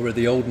you that... We're at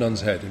the Old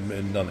Nun's Head in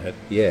Nunhead.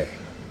 Yeah.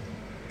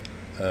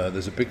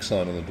 There's a big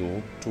sign on the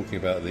door talking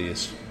about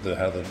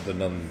how the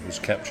nun was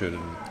captured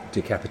and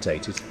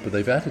decapitated. But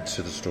they've added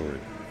to the story,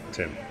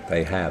 Tim.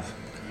 They have.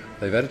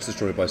 They've added to the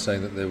story by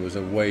saying that there was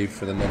a way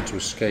for the nun to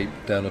escape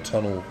down a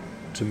tunnel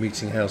to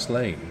Meeting House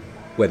Lane.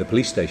 Where the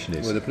police station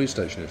is.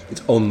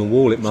 It's on the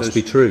wall, it must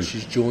be true.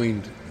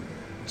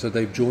 So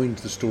they've joined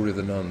the story of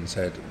the Nun's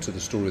Head to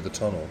the story of the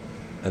tunnel.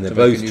 And they're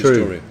both true.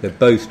 Story. They're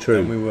both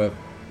true. And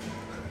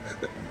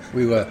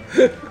we were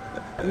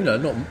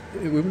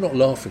not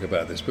laughing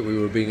about this, but we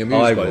were being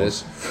amused by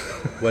this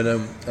when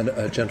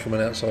a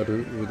gentleman outside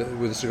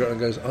with a cigarette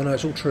goes, "Oh no,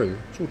 it's all true.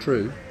 It's all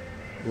true."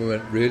 We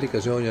went, "Really?" He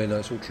goes, "Oh yeah, no,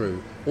 it's all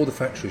true. All the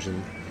factories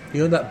and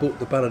that book,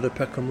 The Ballad of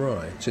Peckham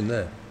Rye. It's in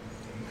there."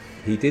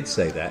 He did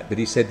say that, but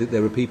he said that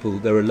there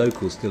are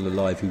locals still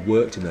alive who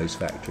worked in those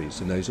factories,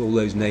 and all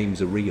those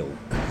names are real.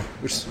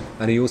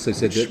 And he also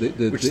said that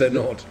they're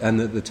not, and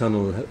that the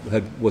tunnel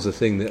was a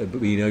thing that had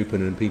been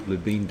open and people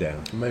had been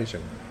down.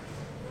 Amazing.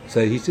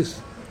 So he's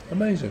just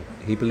amazing.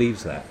 He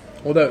believes that.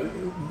 Although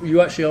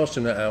you actually asked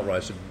him that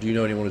outright, said, "Do you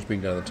know anyone who's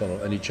been down the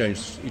tunnel?" And he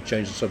changed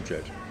the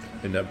subject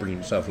in that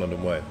brilliant South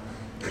London way.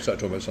 He started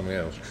talking about something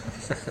else.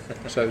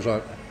 So it was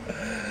like,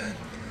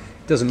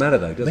 doesn't matter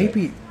though, does it?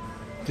 Maybe.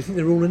 Do you think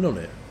they're all in on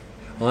it?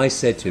 I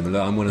said to him,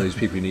 "Look, I'm one of those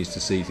people who needs to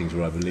see things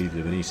where I believe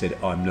them," and he said,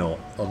 "I'm not."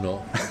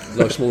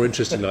 Life's more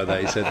interesting like that,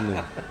 he said, didn't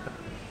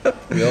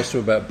he? We asked him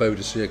about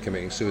Boadicea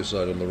committing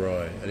suicide on the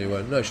Rye, and he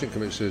went, "No, she didn't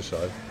commit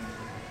suicide.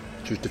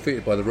 She was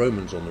defeated by the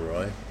Romans on the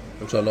Rye.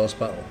 It was our last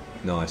battle."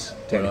 Nice.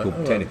 Technical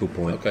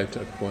point. Okay,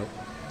 technical point.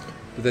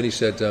 But then he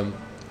said,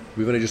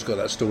 "We've only just got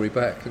that story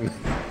back."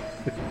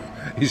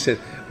 He said,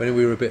 "When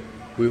we were a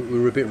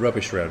bit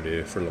rubbish around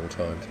here for a long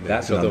time."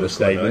 That's an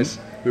understatement. Nice.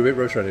 We were a bit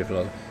rubbish around here for a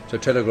long time. So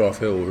Telegraph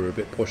Hill, who were a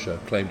bit pusher,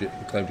 claimed it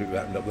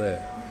happened up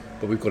there.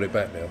 But we've got it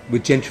back now.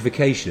 With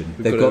gentrification,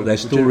 they've got their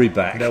story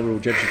back. Now we're all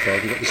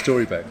gentrified, we've got the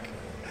story back.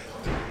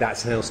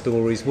 That's how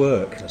stories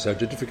work. That's how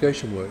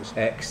gentrification works.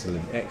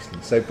 Excellent.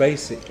 So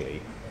basically,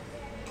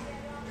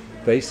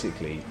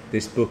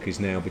 this book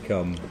has now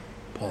become...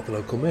 part of the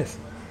local myth.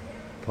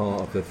 Part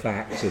of the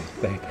facts of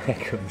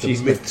Peckham.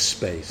 The myth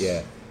space.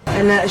 Yeah.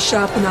 And let us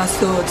sharpen our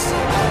swords,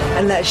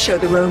 and let us show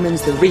the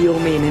Romans the real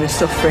meaning of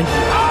suffering.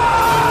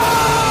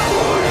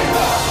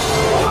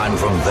 And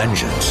from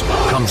vengeance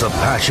comes a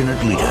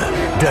passionate leader,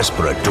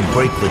 desperate to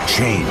break the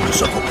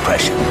chains of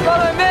oppression.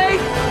 Follow me,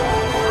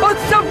 or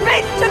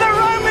submit to the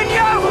Roman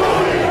yoke!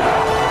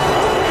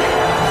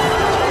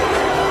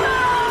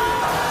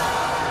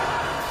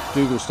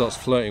 Dougal starts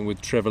flirting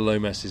with Trevor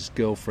Lomas's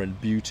girlfriend,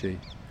 Beauty,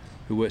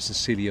 who works in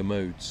Celia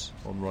Modes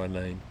on Rye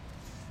Lane.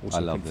 Also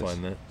I love can this.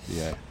 find that.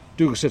 Yeah.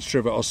 Dougal said to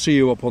Trevor, "I'll see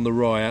you up on the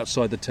Rye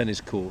outside the tennis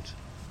court."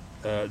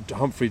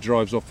 Humphrey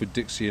drives off with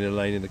Dixie and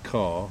Elaine in the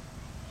car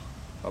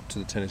up to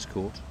the tennis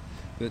court.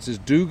 And it says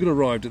Dougal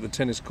arrived at the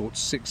tennis court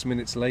 6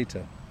 minutes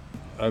later.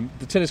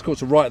 The tennis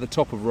courts are right at the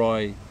top of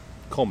Rye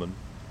Common.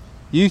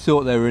 You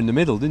thought they were in the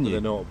middle, didn't you?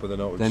 But they're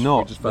not. They're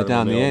not. They're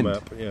down the end.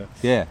 Map. Yeah.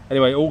 Yeah.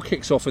 Anyway, it all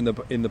kicks off in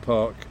the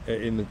park,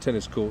 in the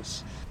tennis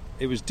courts.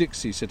 It was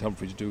Dixie, said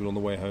Humphrey to Dougal on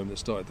the way home, that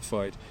started the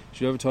fight.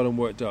 She was overtired and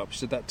worked up. She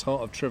said that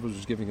tart of Trevor's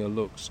was giving her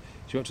looks.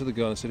 She went to the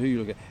girl and said, "Who are you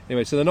looking at?"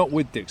 Anyway, so they're not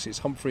with Dixie, it's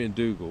Humphrey and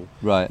Dougal.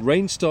 Right.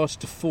 Rain started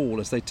to fall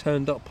as they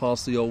turned up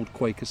past the old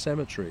Quaker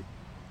cemetery.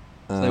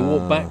 So they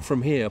walked back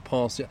from here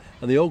past it,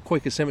 and the old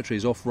Quaker cemetery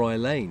is off Rye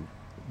Lane,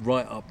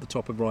 right up the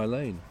top of Rye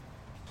Lane.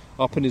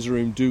 Up in his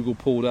room, Dougal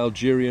poured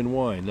Algerian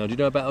wine. Now, do you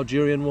know about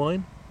Algerian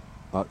wine?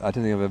 I don't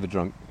think I've ever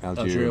drunk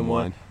Algerian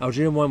wine.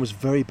 Algerian wine was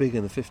very big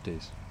in the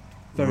 50s.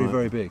 Very, right.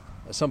 very big.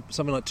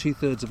 something like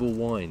 2/3 of all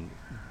wine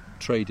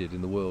traded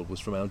in the world was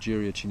from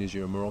Algeria,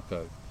 Tunisia, and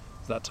Morocco.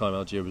 At that time,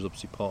 Algeria was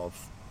obviously part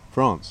of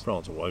France,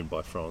 or owned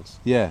by France.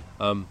 Yeah.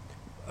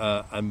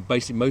 And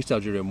basically, most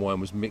Algerian wine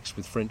was mixed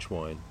with French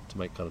wine to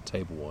make kind of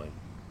table wine.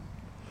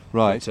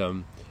 Right. But,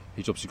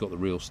 he's obviously got the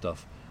real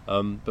stuff.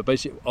 But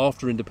basically,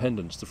 after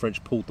independence, the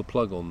French pulled the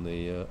plug on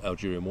the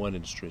Algerian wine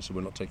industry, so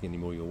we're not taking any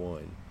more of your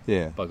wine.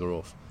 Yeah. Bugger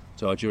off.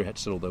 So Algeria had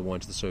to sell all their wine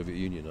to the Soviet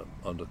Union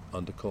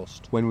under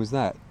cost. When was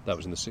that? That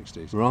was in the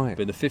 60s. Right.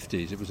 But in the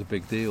 50s, it was a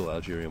big deal,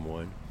 Algerian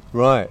wine.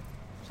 Right.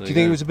 So Do you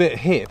think it was a bit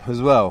hip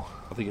as well?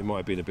 I think it might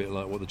have been a bit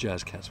like what the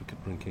Jazz Cats were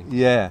drinking.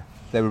 Yeah.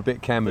 They were a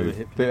bit Camus,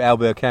 a bit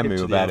Albert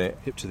Camus about it.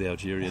 Hip to the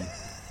Algerian.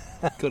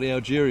 Got the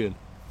Algerian.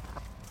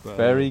 But,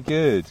 Very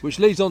good. Which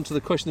leads on to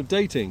the question of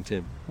dating,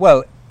 Tim.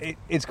 Well,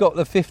 it's got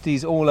the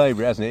 50s all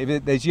over it, hasn't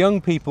it? There's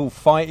young people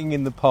fighting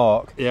in the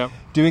park,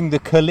 doing the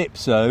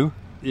calypso,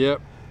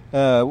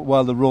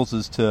 while the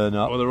Rozzers turn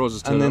up,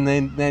 and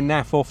then they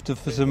naff off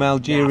for some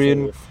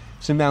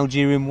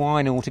Algerian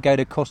wine or to go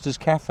to Costa's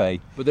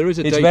Cafe. But there is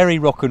it's very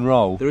rock and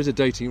roll. There is a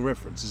dating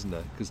reference, isn't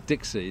there? Because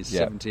Dixie is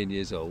 17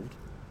 years old.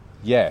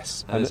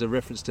 Yes. And there's a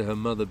reference to her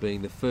mother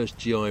being the first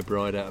GI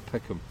bride out of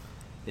Peckham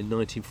in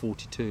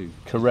 1942.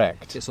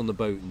 Correct. It's on the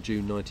boat in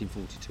June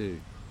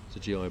 1942. It's a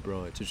GI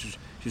bride. So she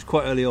was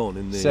quite early on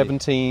in the...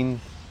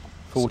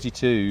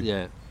 1742.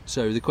 Yeah.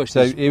 So the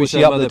question is... was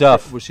she up the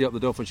duff? Was she up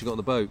the duff when she got on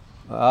the boat?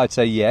 I'd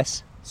say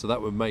yes. So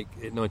that would make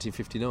it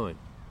 1959.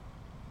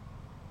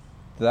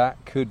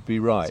 That could be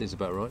right. Seems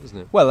about right, isn't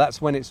it? Well,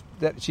 that's when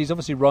she's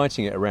obviously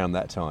writing it around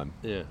that time.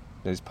 Yeah.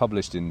 It's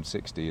published in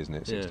 60, isn't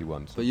it?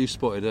 61. But you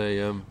spotted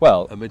a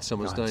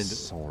Midsummer's Day.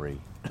 Sorry.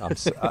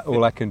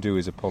 All I can do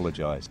is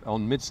apologise.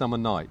 On Midsummer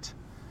Night,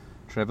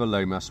 Trevor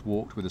Lomas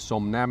walked with a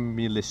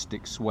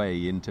somnambulistic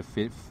sway into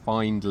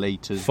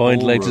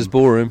Findlater's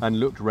ballroom and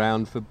looked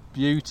round for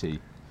beauty.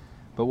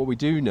 But what we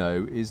do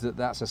know is that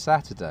that's a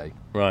Saturday.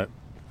 Right.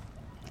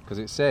 Because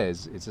it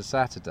says it's a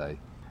Saturday.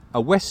 A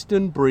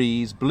western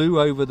breeze blew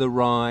over the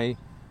Rye,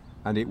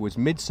 and it was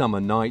Midsummer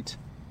Night,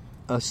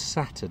 a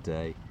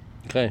Saturday.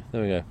 Okay,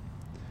 there we go.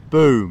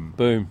 Boom.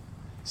 Boom.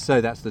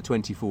 So that's the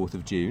 24th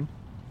of June,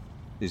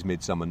 is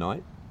Midsummer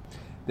Night.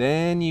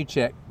 Then you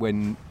check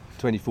when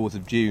 24th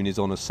of June is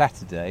on a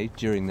Saturday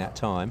during that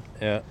time.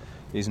 Yeah.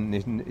 It isn't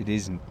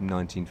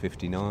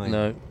 1959.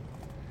 No.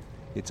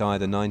 It's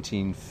either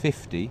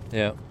 1950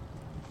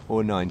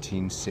 or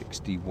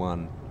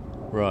 1961.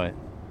 Right.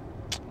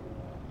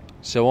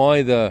 So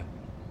either,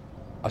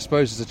 I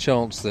suppose there's a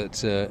chance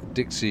that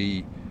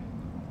Dixie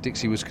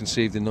was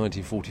conceived in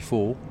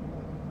 1944.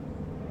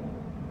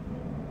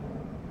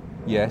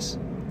 Yes.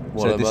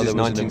 So this is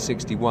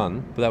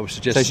 1961. But that would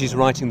suggest... So she's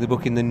writing the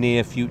book in the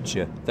near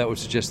future. That would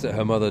suggest that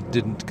her mother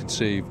didn't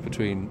conceive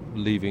between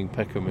leaving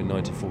Peckham in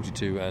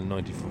 1942 and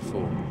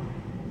 1944.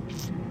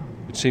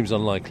 Which seems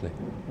unlikely.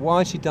 Why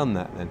has she done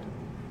that then?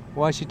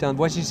 Why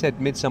has she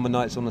said Midsummer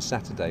Night's on a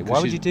Saturday? Why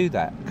would you do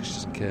that? Because she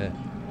doesn't care.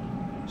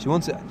 She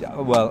wants it...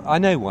 Well, I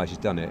know why she's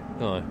done it.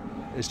 No.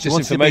 It's She just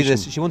wants information.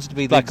 she wants it to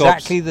be Black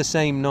exactly Ops. the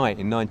same night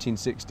in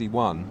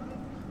 1961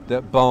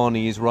 that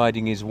Barney is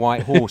riding his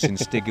white horse in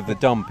Stig of the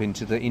Dump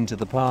into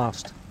the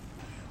past.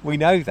 We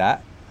know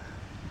that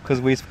because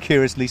we're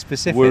curiously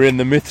specific. We're in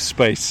the myth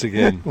space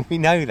again. We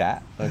know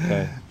that.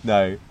 Okay.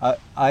 No,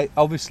 I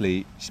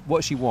obviously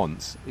what she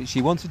wants it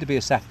to be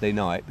a Saturday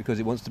night because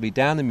it wants to be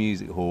down the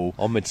music hall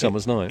on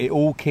Midsummer's Night. It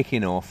all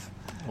kicking off,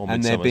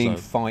 and there being Night.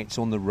 fights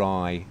on the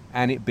Rye,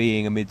 and it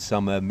being a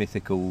midsummer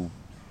mythical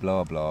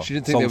blah blah. She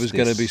didn't think there was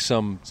going to be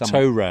some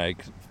toe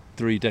rag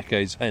 3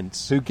 decades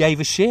hence who gave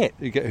a shit,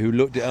 who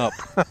looked it up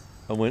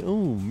and went,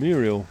 "Oh,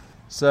 Muriel."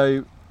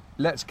 So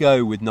let's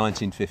go with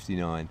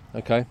 1959.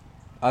 Okay,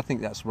 I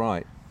think that's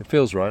right. It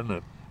feels right, doesn't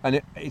it? And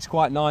it's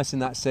quite nice in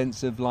that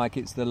sense of like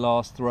it's the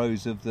last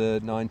throes of the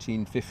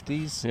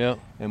 1950s. Yeah.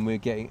 And we're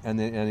getting and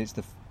it's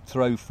the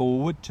throw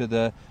forward to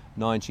the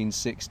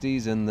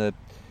 1960s and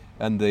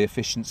the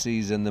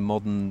efficiencies and the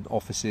modern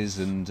offices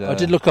and I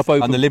did look up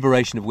and the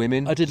liberation of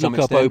women. I did look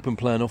up open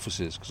plan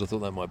offices because I thought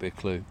that might be a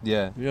clue.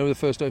 Yeah. You know the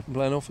first open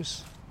plan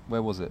office?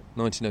 Where was it?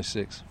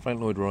 1906. Frank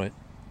Lloyd Wright.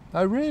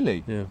 Oh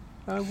really? Yeah.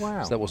 Oh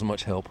wow. So that wasn't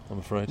much help, I'm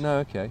afraid. No,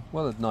 okay.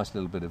 Well, a nice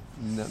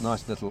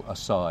little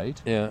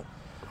aside. Yeah.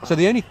 So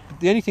the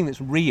only thing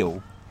that's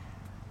real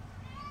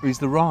is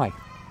the Rye.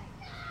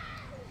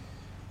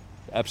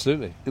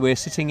 Absolutely. We're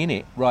sitting in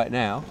it right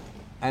now.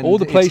 And all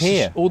the places, it's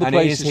here. all the and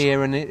places it is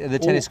here, and the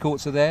tennis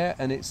courts are there,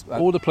 and it's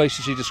all the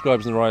places she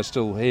describes in the Rye are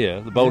still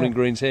here. The bowling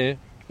green's here.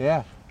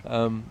 Yeah.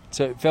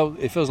 So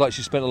it feels like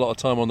she spent a lot of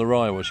time on the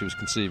Rye while she was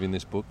conceiving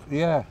this book.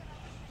 Yeah.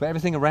 But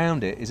everything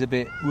around it is a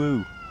bit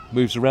woo.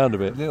 Moves around a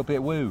bit. A little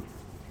bit woo.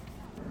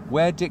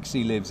 Where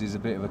Dixie lives is a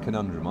bit of a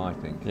conundrum, I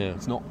think. Yeah.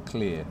 It's not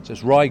clear. So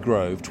it's Rye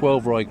Grove,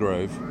 12 Rye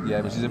Grove.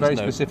 Yeah, which is a very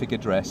specific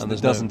address and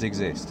that doesn't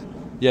exist.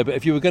 Yeah, but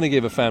if you were going to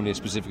give a family a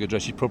specific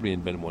address, you'd probably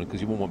invent one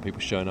because you wouldn't want people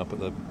showing up at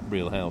the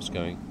real house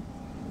going,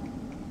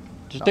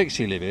 Does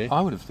Dixie live here? I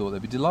would have thought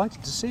they'd be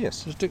delighted to see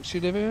us. Does Dixie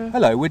live here?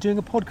 Hello, we're doing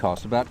a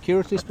podcast about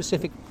curiously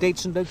specific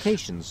dates and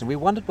locations, and we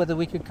wondered whether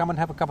we could come and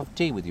have a cup of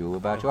tea with you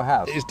about your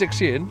house. Is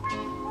Dixie in?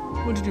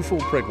 When did you fall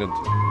pregnant?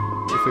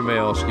 If we may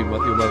ask you, your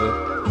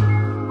mother.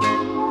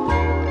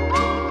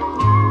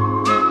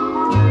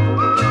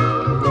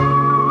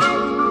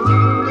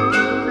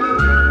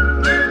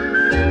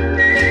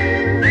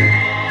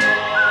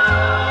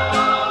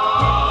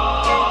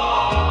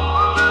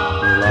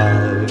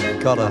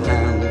 Got a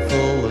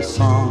handful of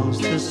songs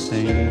to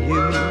sing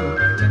you.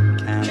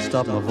 Can't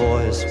stop my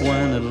voice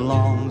when it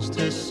longs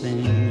to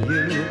sing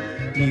you.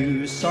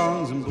 New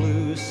songs and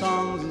blues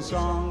songs and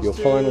songs. Your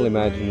final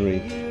imaginary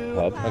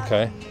pub.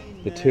 Okay.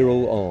 The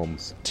Tyrrell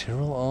Arms.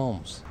 Tyrrell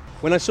Arms.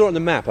 When I saw it on the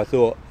map, I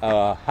thought,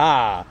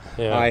 aha,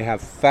 Yeah. I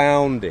have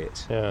found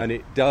it. Yeah. And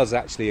it does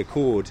actually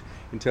accord,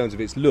 in terms of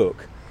its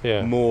look,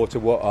 Yeah. more to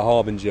what a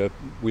Harbinger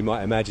we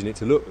might imagine it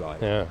to look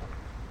like. Yeah.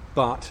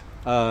 But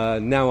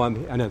now I'm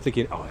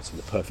thinking, it's in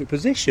the perfect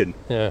position.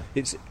 Yeah.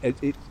 It's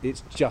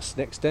just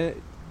next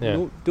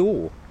Yeah.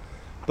 door.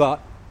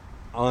 But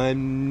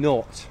I'm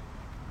not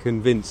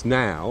convinced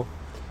now.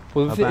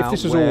 Well, if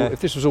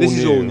this was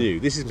all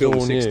new. This is built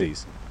in the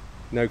 60s,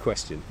 no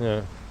question.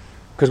 Yeah.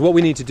 Because what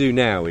we need to do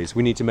now is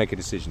we need to make a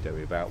decision, don't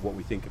we, about what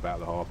we think about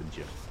the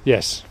Harbinger.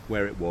 Yes.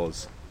 Where it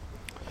was,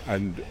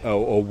 and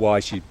or why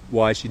did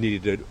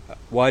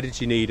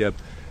she need a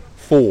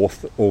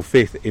fourth or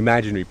fifth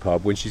imaginary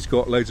pub when she's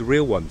got loads of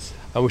real ones?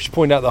 And we should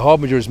point out the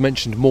Harbinger is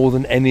mentioned more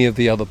than any of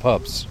the other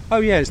pubs. Oh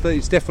yeah, it's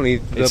definitely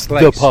the It's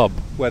place the pub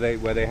where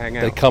they hang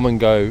out. They come and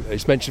go.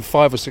 It's mentioned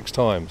 5 or 6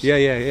 times.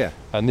 Yeah.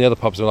 And the other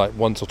pubs are like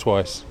once or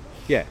twice.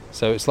 Yeah.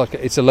 So it's like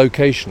it's a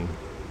location,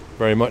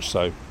 very much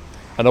so.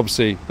 And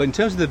obviously, but in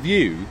terms of the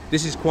view,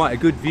 this is quite a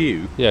good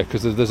view. Yeah,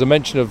 because there's a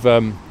mention of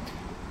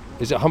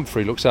is it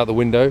Humphrey looks out the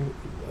window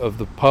of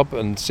the pub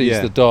and sees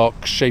the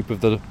dark shape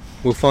of the.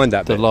 We'll find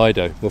that. The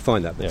Lido. We'll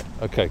find that bit.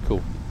 Yeah. Okay.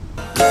 Cool.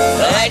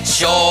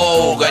 Let's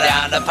all go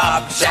down the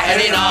pub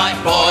Saturday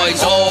night,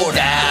 boys, all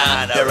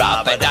down the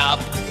rub-a-dub.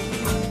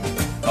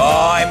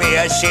 I'm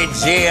here,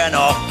 Sid's here,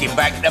 knocking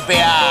back the beer.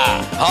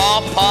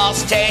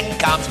 10:30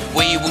 comes,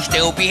 we will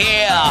still be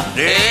here.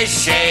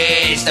 This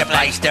is the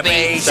place to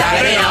be.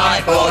 Saturday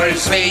night,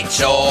 boys,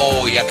 beats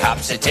all your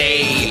cups of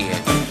tea.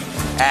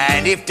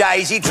 And if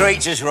Daisy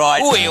treats us right,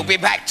 we'll be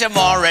back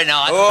tomorrow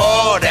night.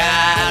 All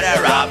down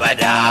the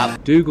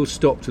rub-a-dub. Dougal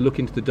stopped to look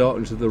into the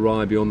darkness of the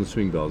Rye beyond the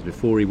swing bars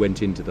before he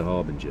went into the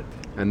Harbinger.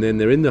 And then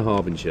they're in the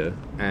Harbinger,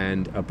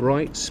 and a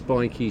bright,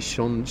 spiky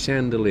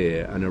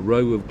chandelier and a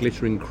row of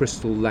glittering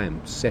crystal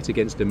lamps set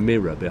against a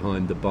mirror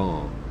behind the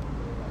bar.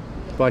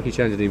 The spiky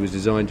chandelier was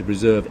designed to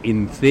preserve,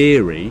 in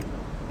theory,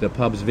 the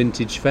pub's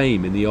vintage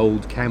fame in the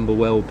old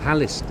Camberwell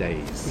Palace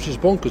days. Which is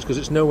bonkers because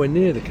it's nowhere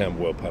near the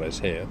Camberwell Palace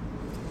here.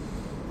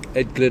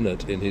 Ed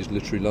Glynnert, in his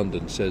Literary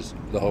London, says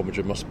the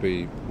Harbinger must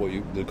be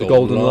the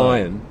Golden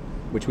Lion,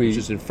 which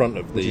is in front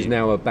of which is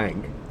now a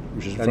bank,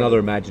 which is another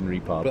imaginary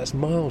pub. But that's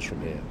miles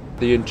from here.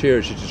 The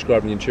interior, she's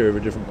describing the interior of a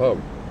different pub.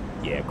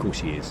 Yeah, of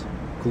course she is.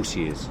 Of course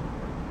she is.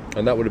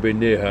 And that would have been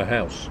near her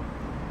house.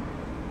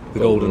 The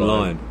Golden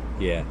Lion.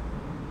 Yeah,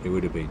 it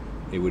would have been.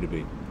 It would have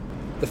been.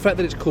 The fact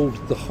that it's called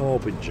The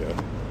Harbinger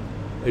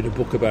in a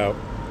book about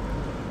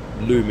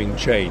looming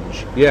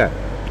change. Yeah.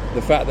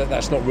 The fact that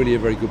that's not really a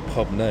very good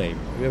pub name.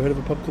 Have you ever heard of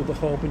a pub called The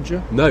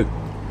Harbinger? No.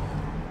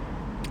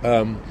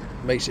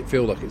 Makes it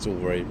feel like it's all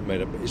very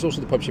made up. It's also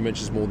the pub she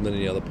mentions more than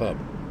any other pub.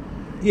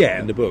 Yeah.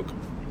 In the book.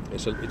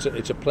 It's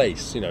a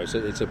place,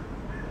 it's a...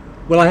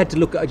 Well, I had to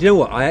look... Do you know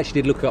what? I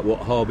actually did look up what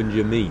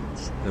Harbinger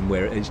means and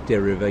where its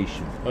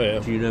derivation. Oh, yeah.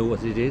 Do you know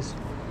what it is?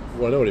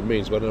 Well, I know what it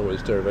means, but I don't know what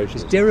its derivation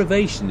is. Its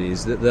derivation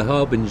is that the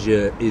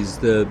Harbinger is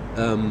the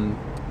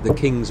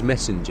king's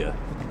messenger,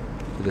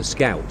 the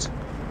scout,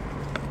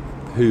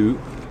 who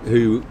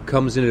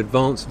comes in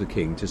advance of the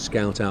king to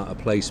scout out a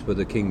place for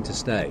the king to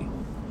stay.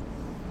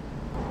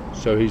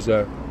 So he's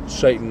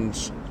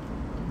Satan's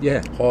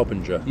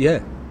harbinger.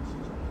 Yeah.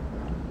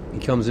 He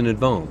comes in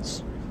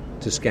advance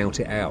to scout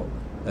it out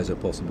as a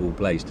possible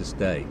place to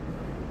stay.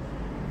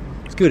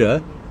 It's good, huh?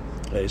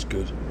 It is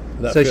good.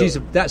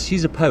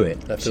 She's a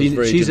poet.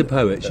 She's a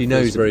poet. She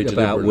knows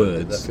about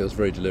words. That feels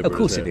very deliberate. Of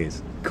course it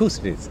is. Of course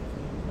it is.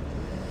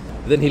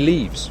 Then he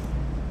leaves.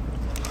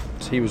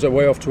 He was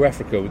away off to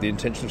Africa with the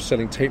intention of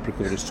selling tape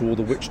recorders to all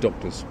the witch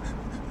doctors.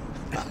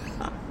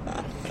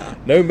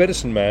 No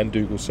medicine man,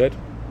 Dougal said,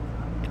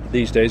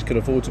 these days can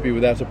afford to be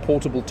without a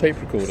portable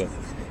tape recorder.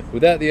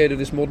 Without the aid of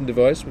this modern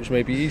device, which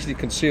may be easily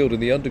concealed in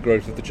the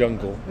undergrowth of the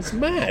jungle, it's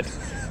mad.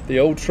 The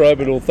old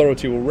tribal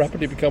authority will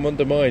rapidly become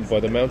undermined by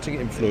the mounting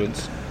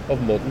influence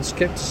of modern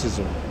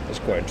scepticism. That's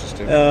quite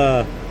interesting.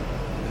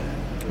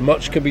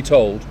 Much can be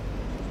told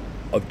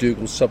of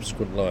Dougal's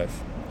subsequent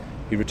life.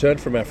 He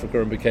returned from Africa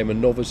and became a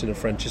novice in a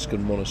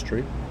Franciscan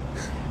monastery.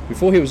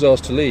 Before he was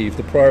asked to leave,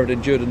 the prior had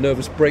endured a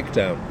nervous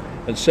breakdown,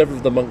 and several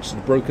of the monks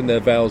had broken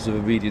their vows of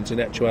obedience in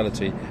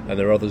actuality and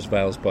their others'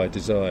 vows by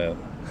desire.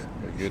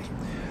 Very good.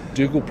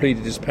 Dougal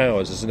pleaded his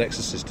powers as an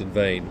exorcist in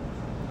vain.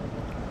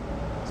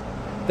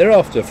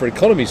 Thereafter, for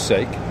economy's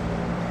sake,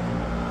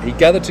 He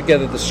gathered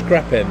together the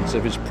scrap ends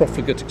of his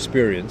profligate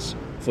experience,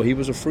 for he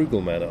was a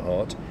frugal man at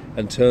heart,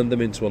 and turned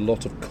them into a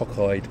lot of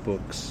cockeyed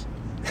books.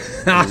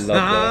 I love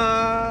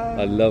that.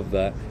 I love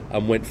that.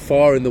 And went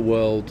far in the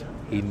world.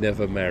 He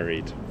never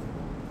married.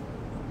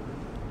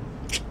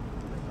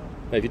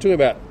 Now, if you're talking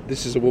about,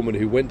 this is a woman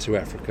who went to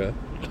Africa,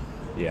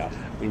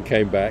 and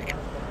came back,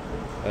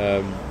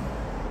 had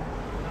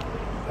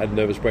a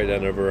nervous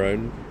breakdown of her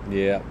own,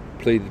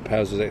 pleaded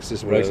powers of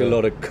exorcism, wrote a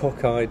lot of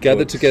cockeyed gathered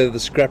books. together the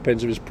scrap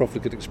ends of his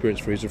profligate experience,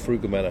 for he's a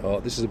frugal man at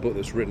heart. This is a book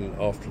that's written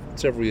after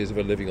several years of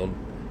her living on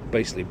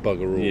basically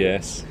bugger all.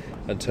 Yes.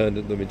 And turned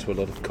them into a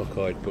lot of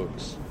cockeyed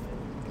books.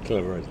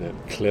 Clever, isn't it?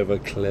 Clever,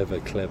 clever,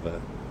 clever.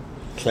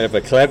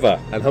 Clever, clever.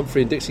 And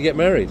Humphrey and Dixie get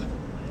married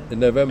in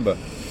November.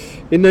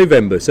 In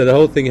November. So the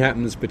whole thing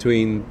happens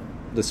between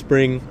the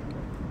spring,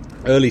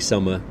 early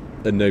summer,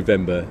 and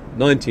November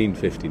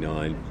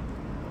 1959.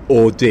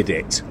 Or did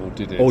it? Or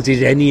did it? Or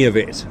did any of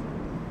it?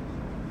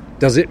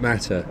 Does it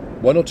matter?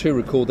 One or two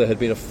recalled there had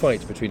been a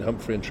fight between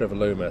Humphrey and Trevor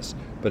Lomas,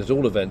 but at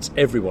all events,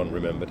 everyone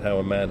remembered how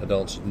a man had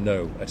answered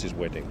no at his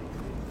wedding.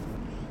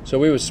 So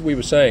we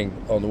were saying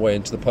on the way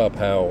into the pub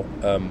how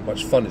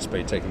much fun it's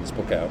been taking this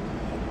book out,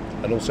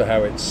 and also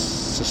how it's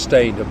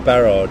sustained a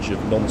barrage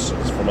of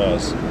nonsense from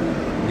us.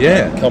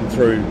 Yeah. Come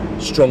through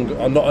stronger,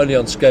 not only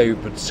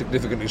unscathed, but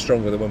significantly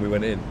stronger than when we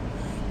went in.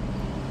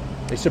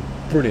 It's a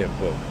brilliant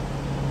book.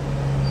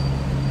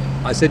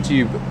 I said to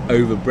you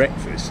over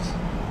breakfast,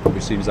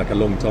 which seems like a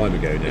long time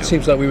ago now. It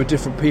seems like we were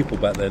different people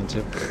back then,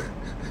 Tim.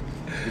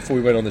 Before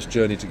we went on this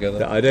journey together.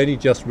 That I'd only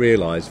just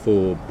realised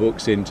 4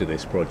 books into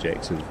this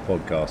project of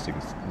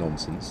podcasting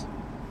nonsense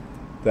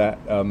that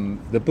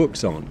the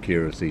books aren't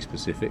curiously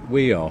specific.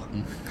 We are.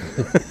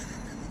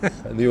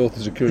 And the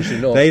authors are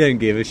curiously not. They don't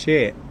give a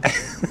shit.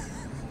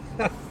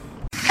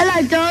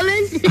 Hello,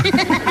 darling.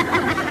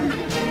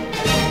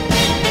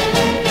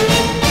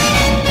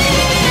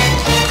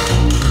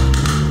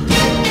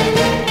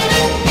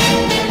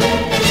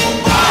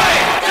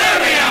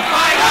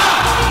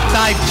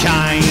 They've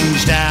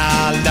changed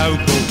our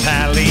local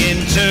tally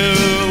into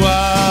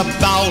a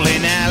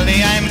bowling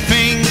alley, and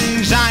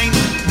things ain't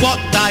what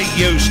they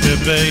used to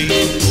be.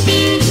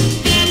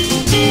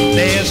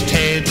 There's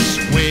Teds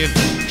with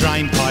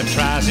drainpipe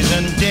trousers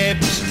and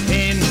Debs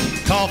in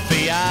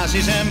coffee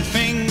houses, and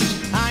things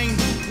ain't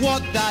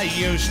what they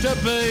used to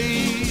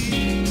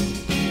be.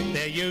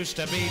 There used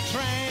to be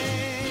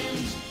trams.